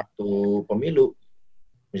waktu pemilu.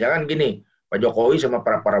 Misalkan gini, Pak Jokowi sama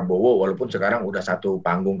Pak Prabowo, walaupun sekarang udah satu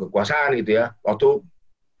panggung kekuasaan gitu ya, waktu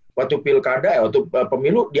pilkada, waktu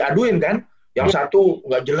pemilu diaduin kan. Yang satu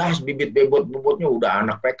nggak jelas, bibit bobotnya udah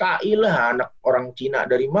anak PKI lah, anak orang Cina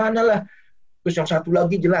dari mana lah. Terus yang satu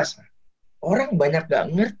lagi jelas. Orang banyak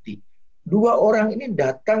nggak ngerti. Dua orang ini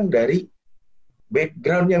datang dari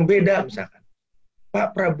background yang beda misalkan.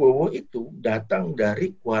 Pak Prabowo itu datang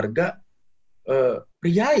dari keluarga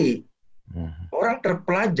priai. Orang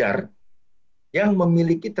terpelajar yang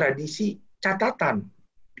memiliki tradisi catatan.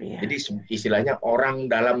 Jadi istilahnya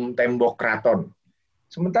orang dalam tembok keraton.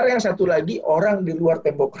 Sementara yang satu lagi orang di luar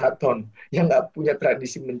tembok keraton yang nggak punya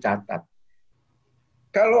tradisi mencatat.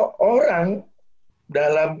 Kalau orang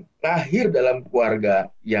lahir dalam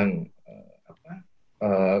keluarga yang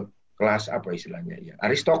kelas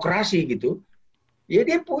aristokrasi gitu, ya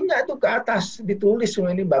dia punya tuh ke atas ditulis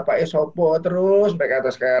semua ini Bapak Esopo terus sampai ke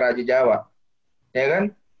atas kayak Raja Jawa, ya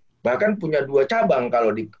kan? Bahkan punya 2 cabang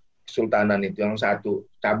kalau di Kesultanan itu, yang satu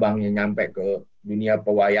cabangnya nyampe ke dunia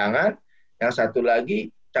pewayangan, yang satu lagi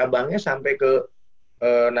cabangnya sampai ke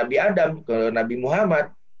Nabi Adam, ke Nabi Muhammad.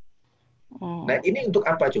 Nah ini untuk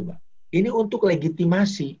apa coba? Ini untuk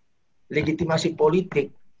legitimasi politik.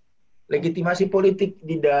 Legitimasi politik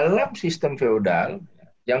di dalam sistem feodal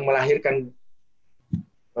yang melahirkan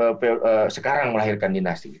sekarang melahirkan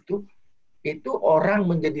dinasti itu orang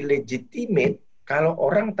menjadi legitimate kalau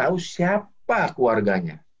orang tahu siapa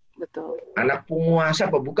keluarganya. Betul. Anak penguasa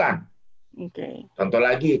apa bukan? Okay. Contoh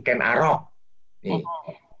lagi Ken Arok. Nih.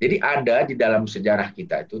 Jadi ada di dalam sejarah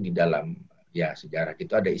kita itu, di dalam sejarah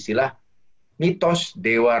itu ada istilah mitos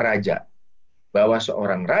dewa raja. Bahwa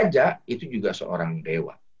seorang raja itu juga seorang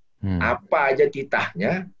dewa. Apa aja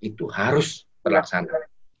titahnya itu harus terlaksana.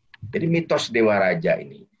 Jadi mitos dewa raja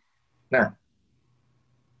ini. Nah,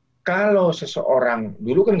 kalau seseorang,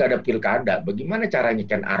 dulu kan nggak ada pilkada, bagaimana caranya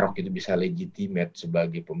Ken Arok itu bisa legitimate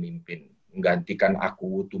sebagai pemimpin, menggantikan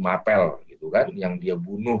Aku Tumapel gitu kan, yang dia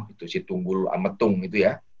bunuh itu si Tunggul Ametung itu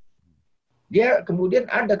ya. Dia kemudian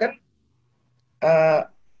ada kan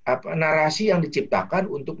narasi yang diciptakan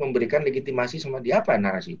untuk memberikan legitimasi sama dia. Apa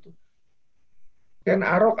narasi itu? Ken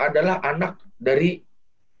Arok adalah anak dari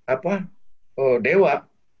dewa,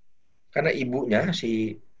 karena ibunya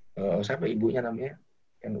siapa ibunya namanya?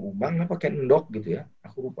 Ken Umang apa Ken Endok gitu ya,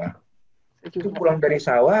 aku lupa. Itu pulang dari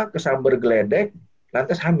sawah kesamber geledek,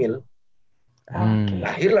 lantas hamil.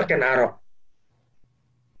 Lahirlah Ken Arok.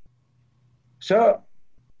 So,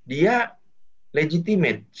 dia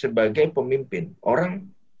legitimate sebagai pemimpin.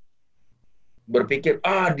 Orang berpikir,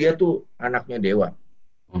 dia tuh anaknya dewa.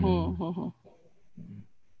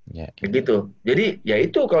 Begitu. Jadi, ya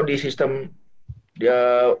itu kalau di sistem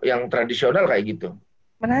dia yang tradisional kayak gitu.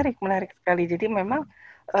 Menarik sekali. Jadi memang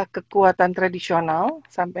kekuatan tradisional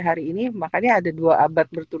sampai hari ini, makanya ada 2 abad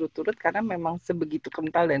berturut-turut karena memang sebegitu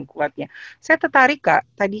kental dan kuatnya. Saya tertarik Kak,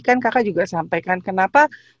 tadi kan Kakak juga sampaikan kenapa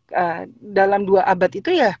dalam 2 abad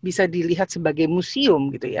itu ya bisa dilihat sebagai museum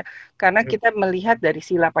gitu ya. Karena kita melihat dari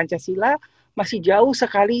sila Pancasila masih jauh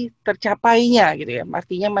sekali tercapainya gitu ya.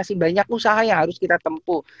 Artinya masih banyak usaha yang harus kita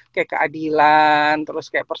tempuh, kayak keadilan,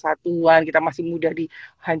 terus kayak persatuan, kita masih mudah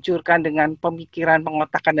dihancurkan dengan pemikiran,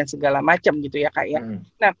 pengotakan dan segala macam gitu ya Kak ya.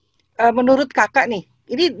 Nah, menurut Kakak nih,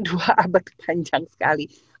 ini 2 abad panjang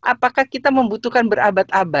sekali. Apakah kita membutuhkan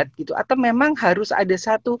berabad-abad gitu, atau memang harus ada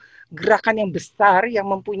satu gerakan yang besar yang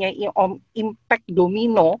mempunyai impact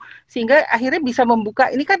domino sehingga akhirnya bisa membuka,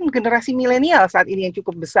 ini kan generasi milenial saat ini yang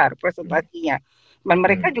cukup besar presentasinya. Dan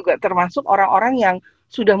mereka juga termasuk orang-orang yang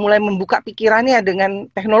sudah mulai membuka pikirannya dengan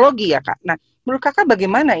teknologi ya Kak. Nah, menurut Kakak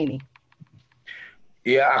bagaimana ini?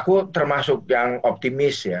 Ya, aku termasuk yang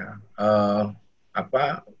optimis ya,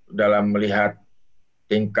 dalam melihat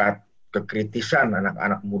tingkat kekritisan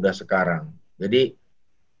anak-anak muda sekarang. Jadi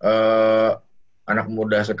anak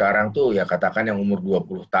muda sekarang tuh ya katakan yang umur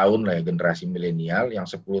 20 tahun lah ya, generasi milenial, yang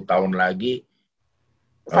 10 tahun lagi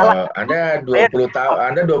Anda 20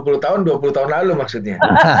 tahun 20 tahun lalu maksudnya.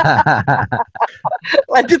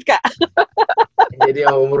 Lanjut Kak. Jadi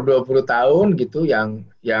yang umur 20 tahun gitu yang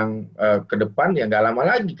ke depan ya nggak lama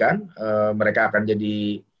lagi kan mereka akan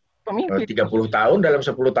jadi 30 tahun dalam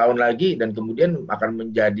 10 tahun lagi, dan kemudian akan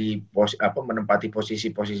menjadi menempati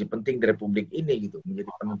posisi-posisi penting di Republik ini gitu, menjadi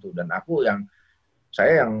penentu. Dan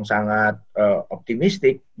saya yang sangat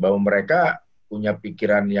optimistik bahwa mereka punya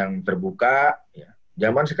pikiran yang terbuka ya.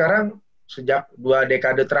 Zaman sekarang sejak 2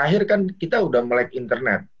 dekade terakhir kan kita udah melek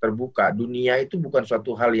internet, terbuka. Dunia itu bukan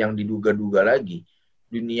suatu hal yang diduga-duga lagi.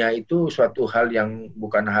 Dunia itu suatu hal yang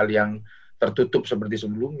bukan hal yang tertutup seperti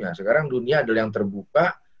sebelumnya. Sekarang dunia adalah yang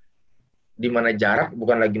terbuka, di mana jarak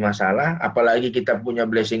bukan lagi masalah, apalagi kita punya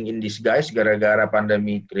blessing in disguise gara-gara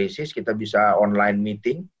pandemi krisis, kita bisa online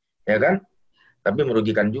meeting, ya kan? Tapi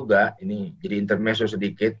merugikan juga, ini jadi intermezzo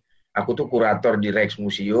sedikit, aku tuh kurator di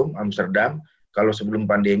Rijksmuseum Amsterdam, kalau sebelum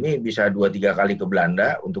pandemi bisa 2-3 kali ke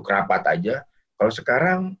Belanda untuk rapat aja, kalau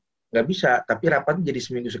sekarang nggak bisa, tapi rapatnya jadi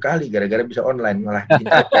seminggu sekali, gara-gara bisa online, malah bikin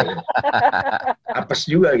capek. Apes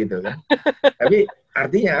juga gitu kan. Tapi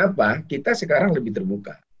artinya apa? Kita sekarang lebih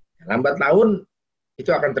terbuka. Lambat laun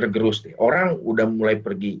itu akan tergerus deh. Orang udah mulai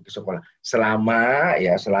pergi ke sekolah.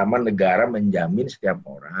 Selama negara menjamin setiap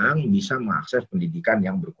orang bisa mengakses pendidikan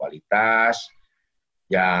yang berkualitas,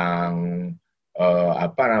 yang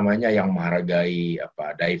yang menghargai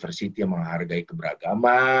diversity, yang menghargai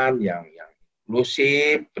keberagaman, yang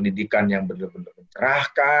inklusif, pendidikan yang benar-benar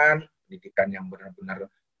mencerahkan, pendidikan yang benar-benar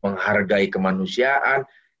menghargai kemanusiaan.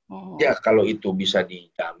 Ya kalau itu bisa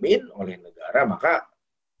dijamin oleh negara,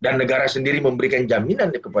 dan negara sendiri memberikan jaminan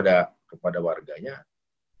kepada warganya,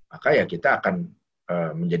 maka ya kita akan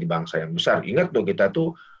menjadi bangsa yang besar. Ingat tuh, kita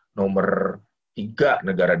tuh nomor 3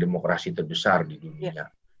 negara demokrasi terbesar di dunia.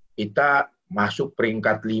 Kita masuk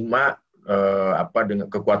peringkat 5 dengan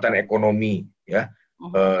kekuatan ekonomi ya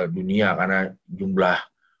dunia, karena jumlah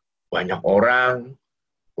banyak orang,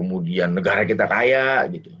 kemudian negara kita kaya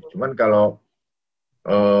gitu. Cuman kalau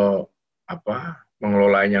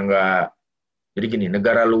mengelolanya nggak Jadi gini,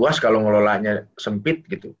 negara luas kalau ngelolanya sempit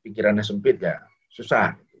gitu, pikirannya sempit ya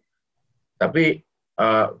susah. Tapi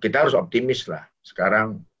kita harus optimis lah.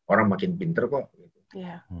 Sekarang orang makin pinter kok.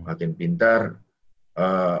 Yeah. Makin pinter,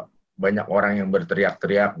 banyak orang yang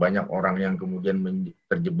berteriak-teriak, banyak orang yang kemudian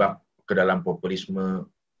terjebak ke dalam populisme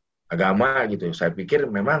agama gitu. Saya pikir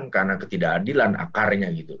memang karena ketidakadilan akarnya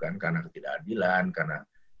gitu kan, karena ketidakadilan,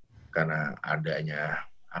 karena adanya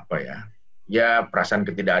apa ya? Ya perasaan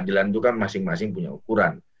ketidakadilan itu kan masing-masing punya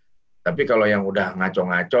ukuran. Tapi kalau yang udah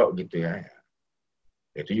ngaco-ngaco gitu ya,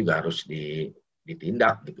 itu juga harus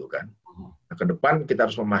ditindak gitu kan. Nah, ke depan kita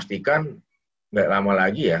harus memastikan nggak lama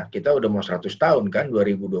lagi ya, kita udah mau 100 tahun kan,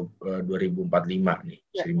 2045 nih,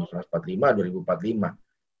 1945, 2045.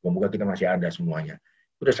 Semoga kita masih ada semuanya.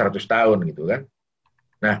 Udah 100 tahun gitu kan.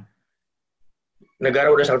 Nah,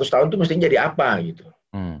 negara udah 100 tahun itu mestinya jadi apa gitu.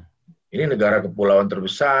 Ini negara kepulauan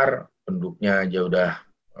terbesar, penduduknya aja udah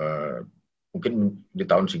mungkin di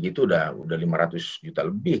tahun segitu udah 500 juta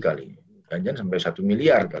lebih kali. Jangan sampai 1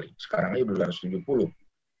 miliar kali. Sekarang aja udah 270.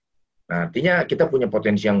 Nah, artinya kita punya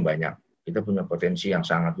potensi yang banyak. Kita punya potensi yang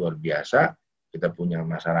sangat luar biasa. Kita punya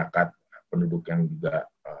masyarakat penduduk yang juga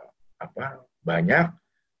banyak.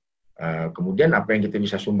 Kemudian apa yang kita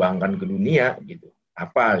bisa sumbangkan ke dunia gitu,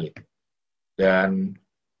 apa gitu. Dan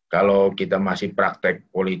kalau kita masih praktek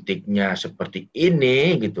politiknya seperti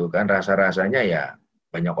ini gitu kan, rasa-rasanya ya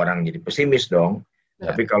banyak orang jadi pesimis dong. Ya.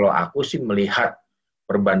 Tapi kalau aku sih melihat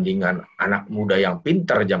perbandingan anak muda yang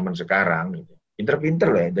pintar zaman sekarang gitu. Pinter-pinter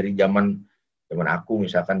lah ya, dari zaman aku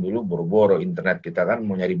misalkan dulu boro-boro internet, kita kan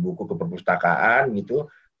mau nyari buku ke perpustakaan gitu,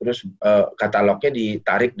 terus katalognya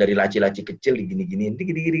ditarik dari laci-laci kecil gini-gini.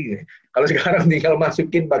 Kalau sekarang tinggal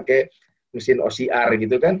masukin pakai mesin OCR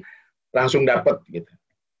gitu kan, langsung dapat gitu.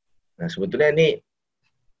 Nah sebetulnya ini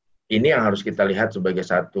yang harus kita lihat sebagai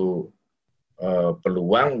satu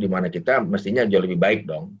peluang di mana kita mestinya jauh lebih baik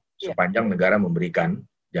dong, sepanjang negara memberikan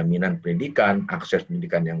jaminan pendidikan, akses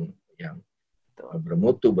pendidikan yang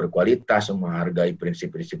bermutu, berkualitas, menghargai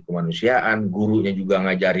prinsip-prinsip kemanusiaan, gurunya juga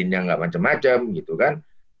ngajarinnya nggak macam-macam gitu kan.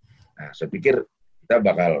 Nah, saya pikir kita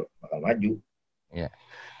bakal maju. Ya.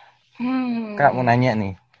 Kak mau nanya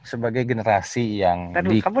nih, sebagai generasi yang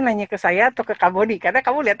kamu nanya ke saya atau ke Kak Boni? Karena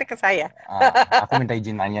kamu lihatnya ke saya. Aku minta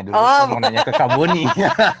izin nanya dulu. Aku mau nanya ke Kak Boni.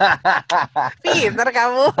 Pinter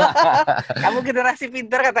kamu. Kamu generasi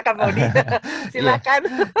pinter kata Kak Boni. Silakan.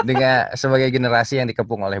 Dengan sebagai generasi yang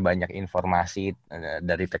dikepung oleh banyak informasi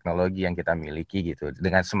dari teknologi yang kita miliki gitu,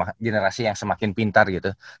 dengan generasi yang semakin pintar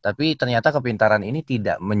gitu. Tapi ternyata kepintaran ini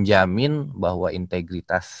tidak menjamin bahwa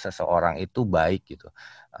integritas seseorang itu baik gitu.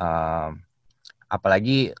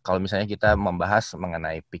 Apalagi kalau misalnya kita membahas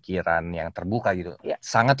mengenai pikiran yang terbuka gitu.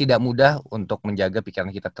 Sangat tidak mudah untuk menjaga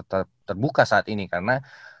pikiran kita tetap terbuka saat ini, karena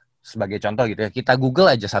sebagai contoh gitu ya, kita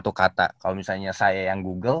Google aja satu kata. Kalau misalnya saya yang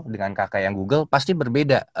Google dengan kakak yang Google pasti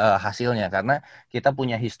berbeda hasilnya, karena kita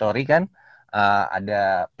punya histori kan,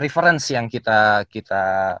 ada preference yang kita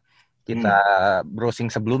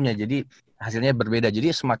browsing sebelumnya. Jadi hasilnya berbeda.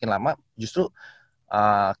 Jadi semakin lama justru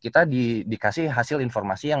kita dikasih hasil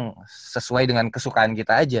informasi yang sesuai dengan kesukaan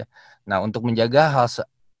kita aja. Nah, untuk mencegah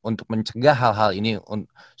hal-hal ini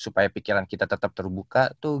supaya pikiran kita tetap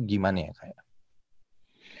terbuka tuh gimana ya kayak?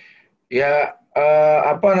 Ya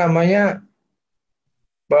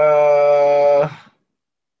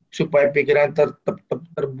supaya pikiran tetap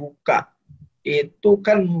terbuka itu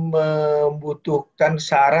kan membutuhkan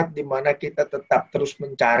syarat di mana kita tetap terus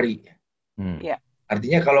mencari.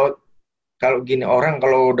 Artinya kalau gini, orang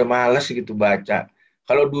kalau udah males gitu baca,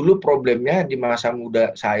 kalau dulu problemnya di masa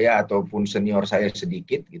muda saya ataupun senior saya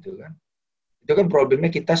sedikit gitu kan, itu kan problemnya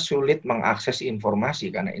kita sulit mengakses informasi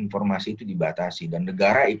karena informasi itu dibatasi dan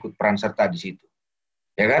negara ikut peran serta di situ,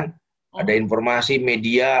 ya kan? Ada informasi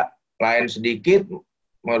media lain sedikit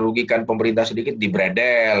merugikan pemerintah sedikit,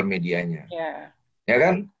 dibredel medianya, ya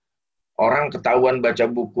kan? Orang ketahuan baca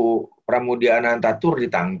buku Pramudia Anantatur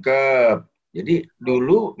ditangkep. Jadi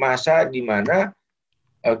dulu masa di mana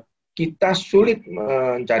kita sulit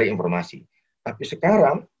mencari informasi. Tapi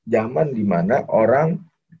sekarang zaman di mana orang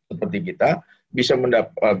seperti kita bisa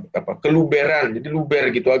mendapat keluberan. Jadi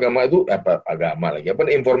luber gitu agama itu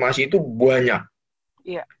informasi itu banyak.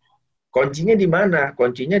 Iya. Kuncinya di mana?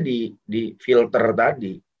 Kuncinya di filter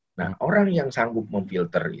tadi. Nah, orang yang sanggup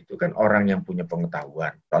memfilter itu kan orang yang punya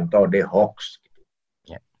pengetahuan. Contoh deh hoax gitu.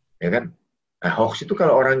 Ya kan? Nah, hoax itu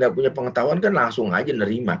kalau orang nggak punya pengetahuan kan langsung aja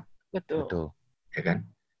nerima. Betul. Ya kan?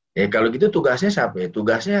 Ya kalau gitu tugasnya siapa ya?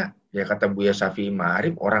 Tugasnya ya kata Buya Syafi'i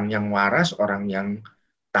Ma'arif, orang yang waras, orang yang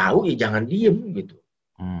tahu ya jangan diem gitu.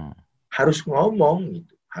 Harus ngomong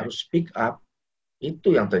gitu, harus speak up.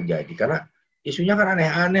 Itu yang terjadi karena isunya kan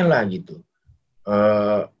aneh-aneh lah gitu.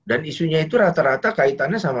 Dan isunya itu rata-rata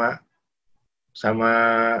kaitannya sama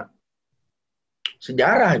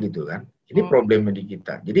sejarah gitu kan. Ini problemnya di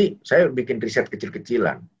kita. Jadi saya bikin riset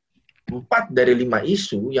kecil-kecilan. 4 dari 5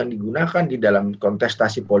 isu yang digunakan di dalam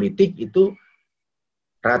kontestasi politik itu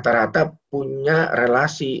rata-rata punya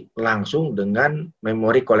relasi langsung dengan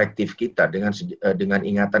memori kolektif kita, dengan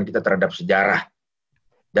ingatan kita terhadap sejarah,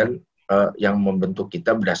 dan yang membentuk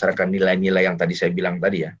kita berdasarkan nilai-nilai yang tadi saya bilang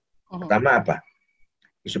tadi ya. Pertama apa?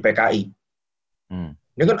 Isu PKI.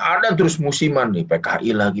 Ini kan ada terus musiman nih,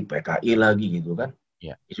 PKI lagi gitu kan.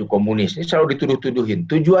 Isu komunis ini selalu dituduh-tuduhin.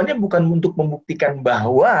 Tujuannya bukan untuk membuktikan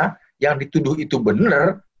bahwa yang dituduh itu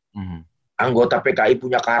benar. Anggota PKI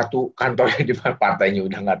punya kartu kantornya di mana, partainya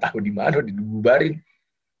udah nggak tahu di mana, dibubarin.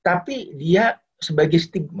 Tapi dia sebagai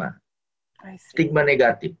stigma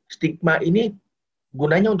negatif. Stigma ini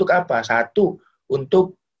gunanya untuk apa? Satu,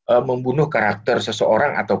 untuk membunuh karakter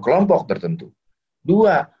seseorang atau kelompok tertentu.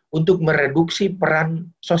 Dua, untuk mereduksi peran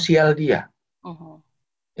sosial dia.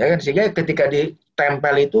 Ya kan, sehingga ketika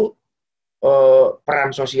ditempel itu peran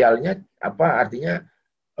sosialnya artinya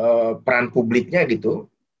peran publiknya gitu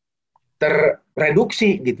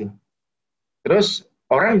terreduksi gitu. Terus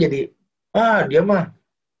orang jadi dia mah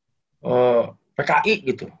PKI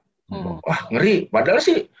gitu. Wah, ngeri. Padahal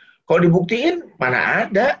sih kalau dibuktiin mana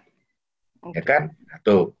ada. Ya kan?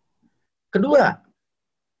 Tuh. Kedua,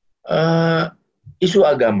 isu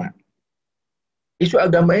agama. Isu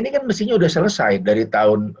agama ini kan mestinya udah selesai dari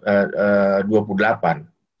tahun 28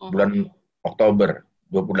 bulan Oktober,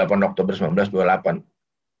 28 Oktober 1928.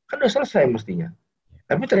 Kan udah selesai mestinya.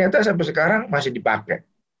 Tapi ternyata sampai sekarang masih dipakai.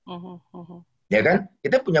 Ya kan?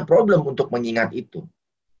 Kita punya problem untuk mengingat itu.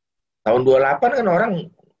 Tahun 28 kan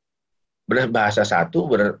orang berbahasa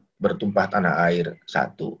satu, bertumpah tanah air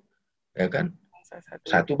satu. Ya kan?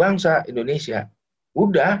 Satu bangsa Indonesia.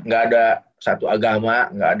 Udah, nggak ada satu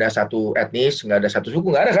agama, nggak ada satu etnis, nggak ada satu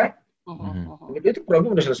suku, nggak ada kan? Itu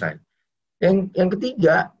problem udah selesai. Yang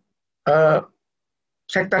ketiga,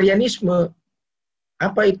 sektarianisme.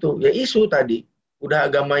 Apa itu? Ya isu tadi. Udah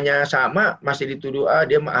agamanya sama, masih dituduh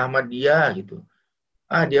dia mah Ahmadiyah gitu.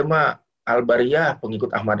 Dia mah Albariyah,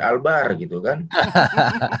 pengikut Ahmad Albar gitu kan.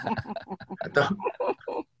 Atau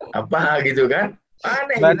apa gitu kan.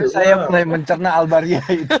 Aneh baru gitu. Saya mulai mencerna Albariyah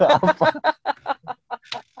itu apa.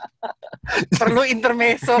 Perlu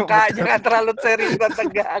intermezzo, Kak. Jangan terlalu serius dan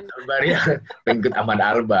tegang. Albariyah, pengikut Ahmad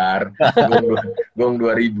Albar, Gong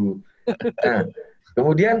 2000. Nah,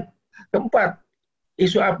 kemudian keempat,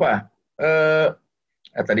 isu apa?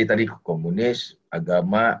 Tadi komunis,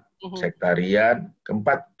 agama, sektarian.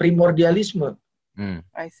 Keempat, primordialisme.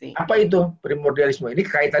 Apa itu primordialisme? Ini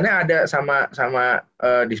kaitannya ada sama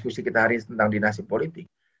diskusi kita hari ini tentang dinasti politik.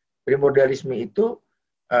 Primordialisme itu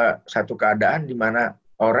satu keadaan di mana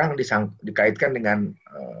orang dikaitkan dengan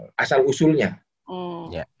asal usulnya.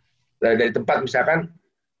 Dari tempat misalkan,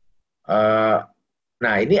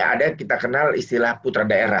 nah ini ada kita kenal istilah putra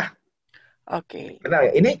daerah.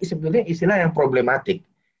 Kenal ya? Ini sebetulnya istilah yang problematik.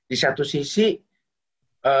 Di satu sisi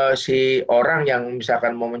si orang yang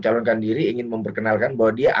misalkan mau mencalonkan diri ingin memperkenalkan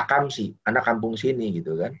bahwa dia akamsi, anak kampung sini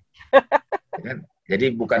gitu kan.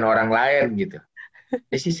 Jadi bukan orang lain gitu.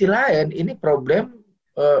 Di sisi lain ini problem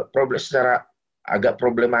secara agak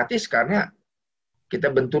problematis karena kita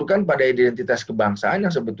benturkan pada identitas kebangsaan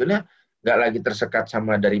yang sebetulnya nggak lagi tersekat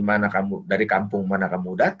sama dari kampung mana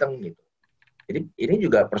kamu datang gitu. Jadi ini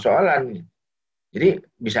juga persoalan. Jadi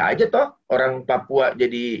bisa aja toh orang Papua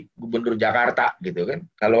jadi gubernur Jakarta gitu kan.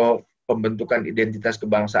 Kalau pembentukan identitas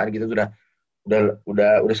kebangsaan kita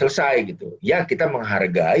udah selesai gitu. Ya kita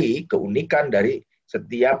menghargai keunikan dari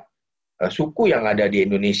setiap suku yang ada di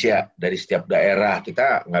Indonesia, dari setiap daerah.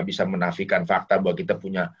 Kita nggak bisa menafikan fakta bahwa kita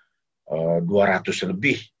punya 200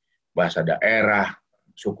 lebih bahasa daerah,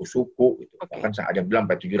 suku-suku gitu. Bahkan ada yang bilang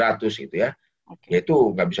 700 gitu ya. Ya itu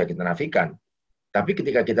nggak bisa kita nafikan. Tapi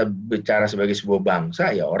ketika kita bicara sebagai sebuah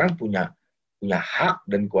bangsa, ya orang punya hak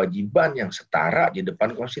dan kewajiban yang setara di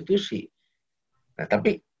depan konstitusi. Nah,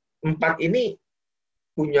 tapi 4 ini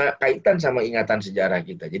punya kaitan sama ingatan sejarah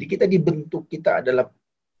kita. Jadi kita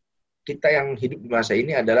yang hidup di masa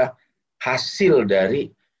ini adalah hasil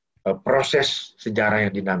dari proses sejarah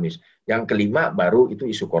yang dinamis. Yang kelima baru itu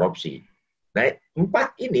isu korupsi. Nah,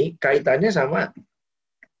 4 ini kaitannya sama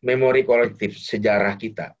memori kolektif sejarah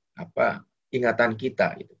kita. Ingatan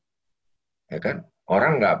kita gitu. Ya kan?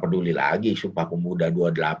 Orang nggak peduli lagi Sumpah Pemuda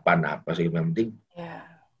 28 apa sih,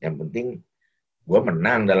 yang penting gue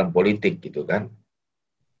menang dalam politik gitu kan.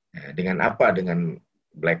 Dengan apa? Dengan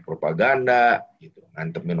black propaganda gitu,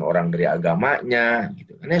 ngantemin orang dari agamanya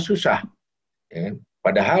gitu. Karena susah. Ya kan?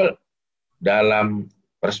 Padahal dalam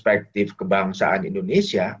perspektif kebangsaan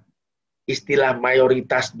Indonesia, istilah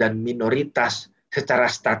mayoritas dan minoritas secara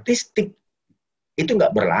statistik itu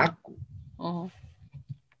nggak berlaku.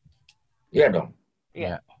 Iya dong.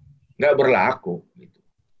 Iya. Nggak berlaku. Gitu.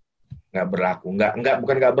 Nggak berlaku.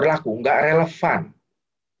 Bukan nggak berlaku, nggak relevan.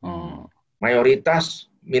 Mayoritas,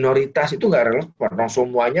 minoritas itu nggak relevan.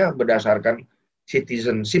 Semuanya berdasarkan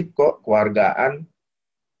citizenship kok, kewargaan.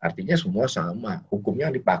 Artinya semua sama. Hukumnya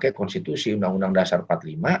dipakai konstitusi, Undang-Undang Dasar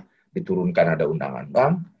 45, diturunkan ada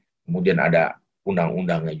undang-undang, kemudian ada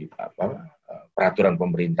undang-undangnya juga, peraturan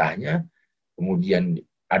pemerintahnya, kemudian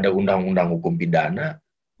ada undang-undang hukum pidana,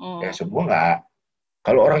 ya semua nggak.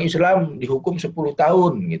 Kalau orang Islam dihukum 10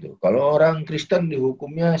 tahun gitu, kalau orang Kristen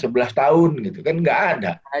dihukumnya 11 tahun gitu, kan nggak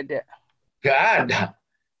ada. Nggak ada.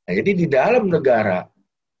 Nah, jadi di dalam negara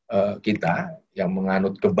kita yang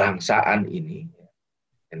menganut kebangsaan ini,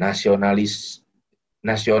 nasionalisme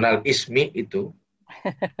itu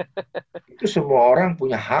semua orang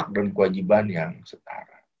punya hak dan kewajiban yang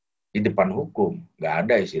setara di depan hukum. Nggak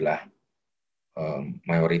ada istilah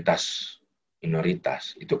mayoritas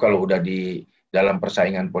minoritas. Itu kalau udah di dalam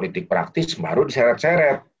persaingan politik praktis baru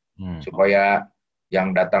diseret-seret supaya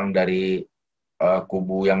yang datang dari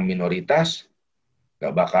kubu yang minoritas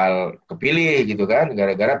nggak bakal kepilih gitu kan,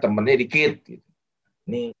 gara-gara temennya dikit. Gitu.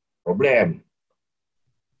 Ini problem.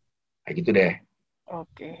 Kayak gitu deh.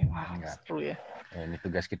 Oke, wah seru ya. Ini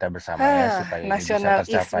tugas kita bersama ya supaya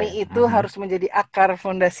nasionalisme itu harus menjadi akar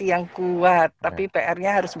fondasi yang kuat, tapi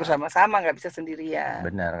PR-nya harus bersama-sama, nggak bisa sendirian.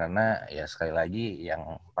 Benar, karena ya sekali lagi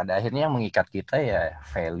yang pada akhirnya yang mengikat kita ya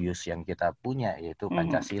values yang kita punya, yaitu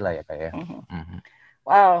Pancasila ya Kak ya.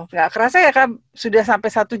 Wow, nggak kerasa ya Kak, sudah sampai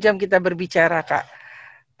 1 jam kita berbicara Kak.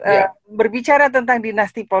 Berbicara tentang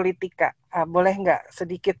dinasti politik Kak, boleh nggak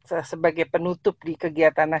sedikit sebagai penutup di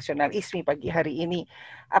kegiatan nasionalisme pagi hari ini,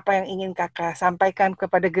 apa yang ingin Kakak sampaikan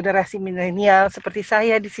kepada generasi milenial seperti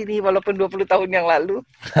saya di sini walaupun 20 tahun yang lalu?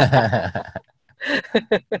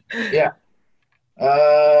 Ya,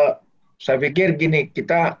 saya pikir gini,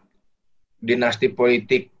 kita dinasti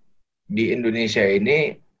politik di Indonesia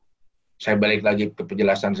ini, saya balik lagi ke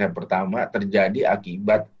penjelasan saya pertama, terjadi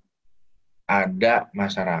akibat ada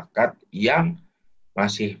masyarakat yang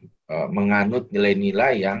masih menganut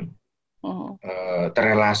nilai-nilai yang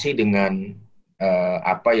terrelasi dengan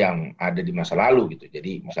apa yang ada di masa lalu gitu.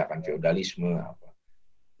 Jadi misalkan feodalisme apa.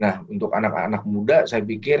 Nah, untuk anak-anak muda saya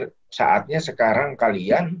pikir saatnya sekarang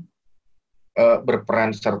kalian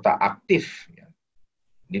berperan serta aktif ya,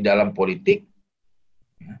 di dalam politik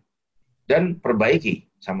ya, dan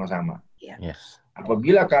perbaiki sama-sama. Yes.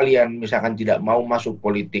 Apabila kalian misalkan tidak mau masuk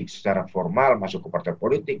politik secara formal, masuk ke partai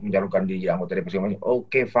politik, mencalonkan diri anggota DPR,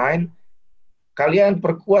 oke, fine. Kalian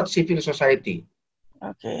perkuat civil society.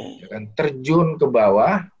 Terjun ke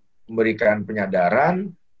bawah, memberikan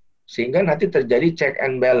penyadaran, sehingga nanti terjadi check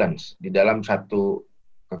and balance di dalam satu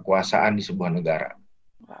kekuasaan di sebuah negara.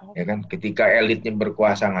 Ya kan? Ketika elitnya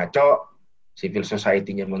berkuasa ngaco, civil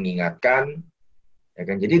society-nya mengingatkan, ya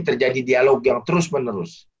kan? Jadi terjadi dialog yang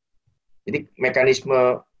terus-menerus. Jadi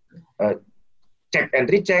mekanisme check and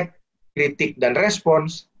recheck, kritik dan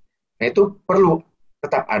respons, nah itu perlu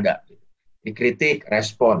tetap ada. Dikritik,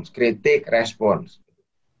 respons, kritik, respons.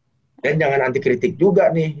 Dan jangan anti kritik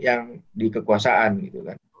juga nih yang di kekuasaan gitu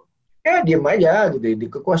kan. Ya diem aja gitu, di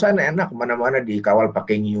kekuasaan enak, kemana-mana dikawal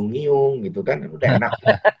pakai ngiung-ngiung gitu kan, udah enak.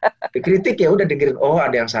 Dikritik ya udah dengerin, oh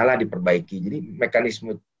ada yang salah diperbaiki. Jadi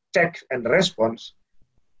mekanisme check and response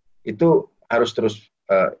itu harus terus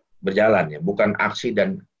berjalan ya, bukan aksi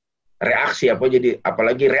dan reaksi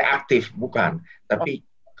apalagi reaktif, bukan, tapi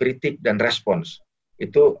kritik dan respons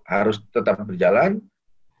itu harus tetap berjalan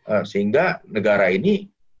sehingga negara ini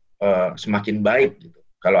semakin baik gitu.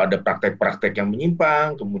 Kalau ada praktek-praktek yang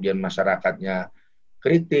menyimpang, kemudian masyarakatnya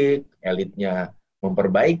kritik, elitnya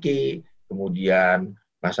memperbaiki, kemudian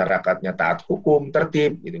masyarakatnya taat hukum,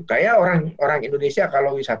 tertib gitu. Kayak orang Indonesia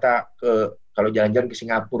kalau kalau jalan-jalan ke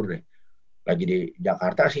Singapura deh. Lagi di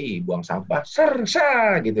Jakarta sih buang sampah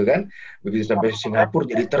sersa gitu kan, begitu sampai Singapura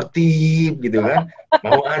jadi tertib gitu kan,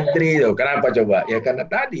 mau antri tuh. Kenapa coba? Ya karena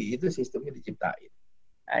tadi itu sistemnya diciptain.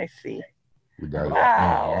 I see. Budayanya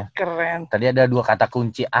ya. Keren. Tadi ada 2 kata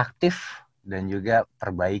kunci, aktif dan juga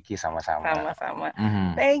perbaiki sama-sama.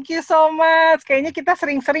 Thank you so much. Kayaknya kita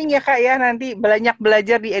sering-sering ya Kak ya, nanti banyak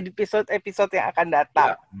belajar di episode-episode yang akan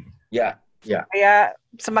datang. Ya. Saya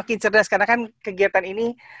semakin cerdas karena kan kegiatan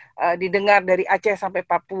ini didengar dari Aceh sampai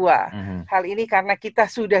Papua. Hal ini karena kita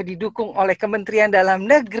sudah didukung oleh Kementerian Dalam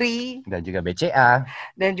Negeri dan juga BCA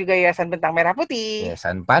dan juga Yayasan Bentang Merah Putih,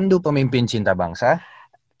 Yayasan Pandu Pemimpin Cinta Bangsa,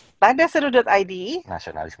 Tandaseru.id,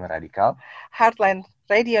 Nasionalisme Radikal, Heartland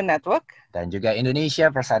Radio Network, dan juga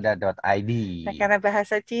indonesiapersada.id. Nah, karena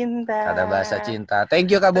bahasa cinta. Karena bahasa cinta.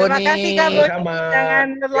 Thank you Kak Boni. Terima kasih Kak Boni. Sama. Jangan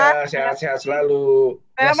lelah. Ya, sehat-sehat selalu.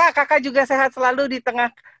 Sama Kakak juga sehat selalu di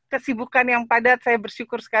tengah kesibukan yang padat. Saya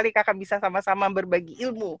bersyukur sekali Kakak bisa sama-sama berbagi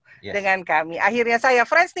ilmu dengan kami. Akhirnya saya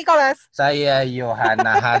Franz Nicholas. Saya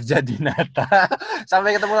Yohana Harjadinata.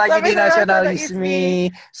 Sampai ketemu lagi di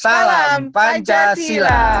Nasionalisme. Salam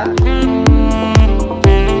Pancasila.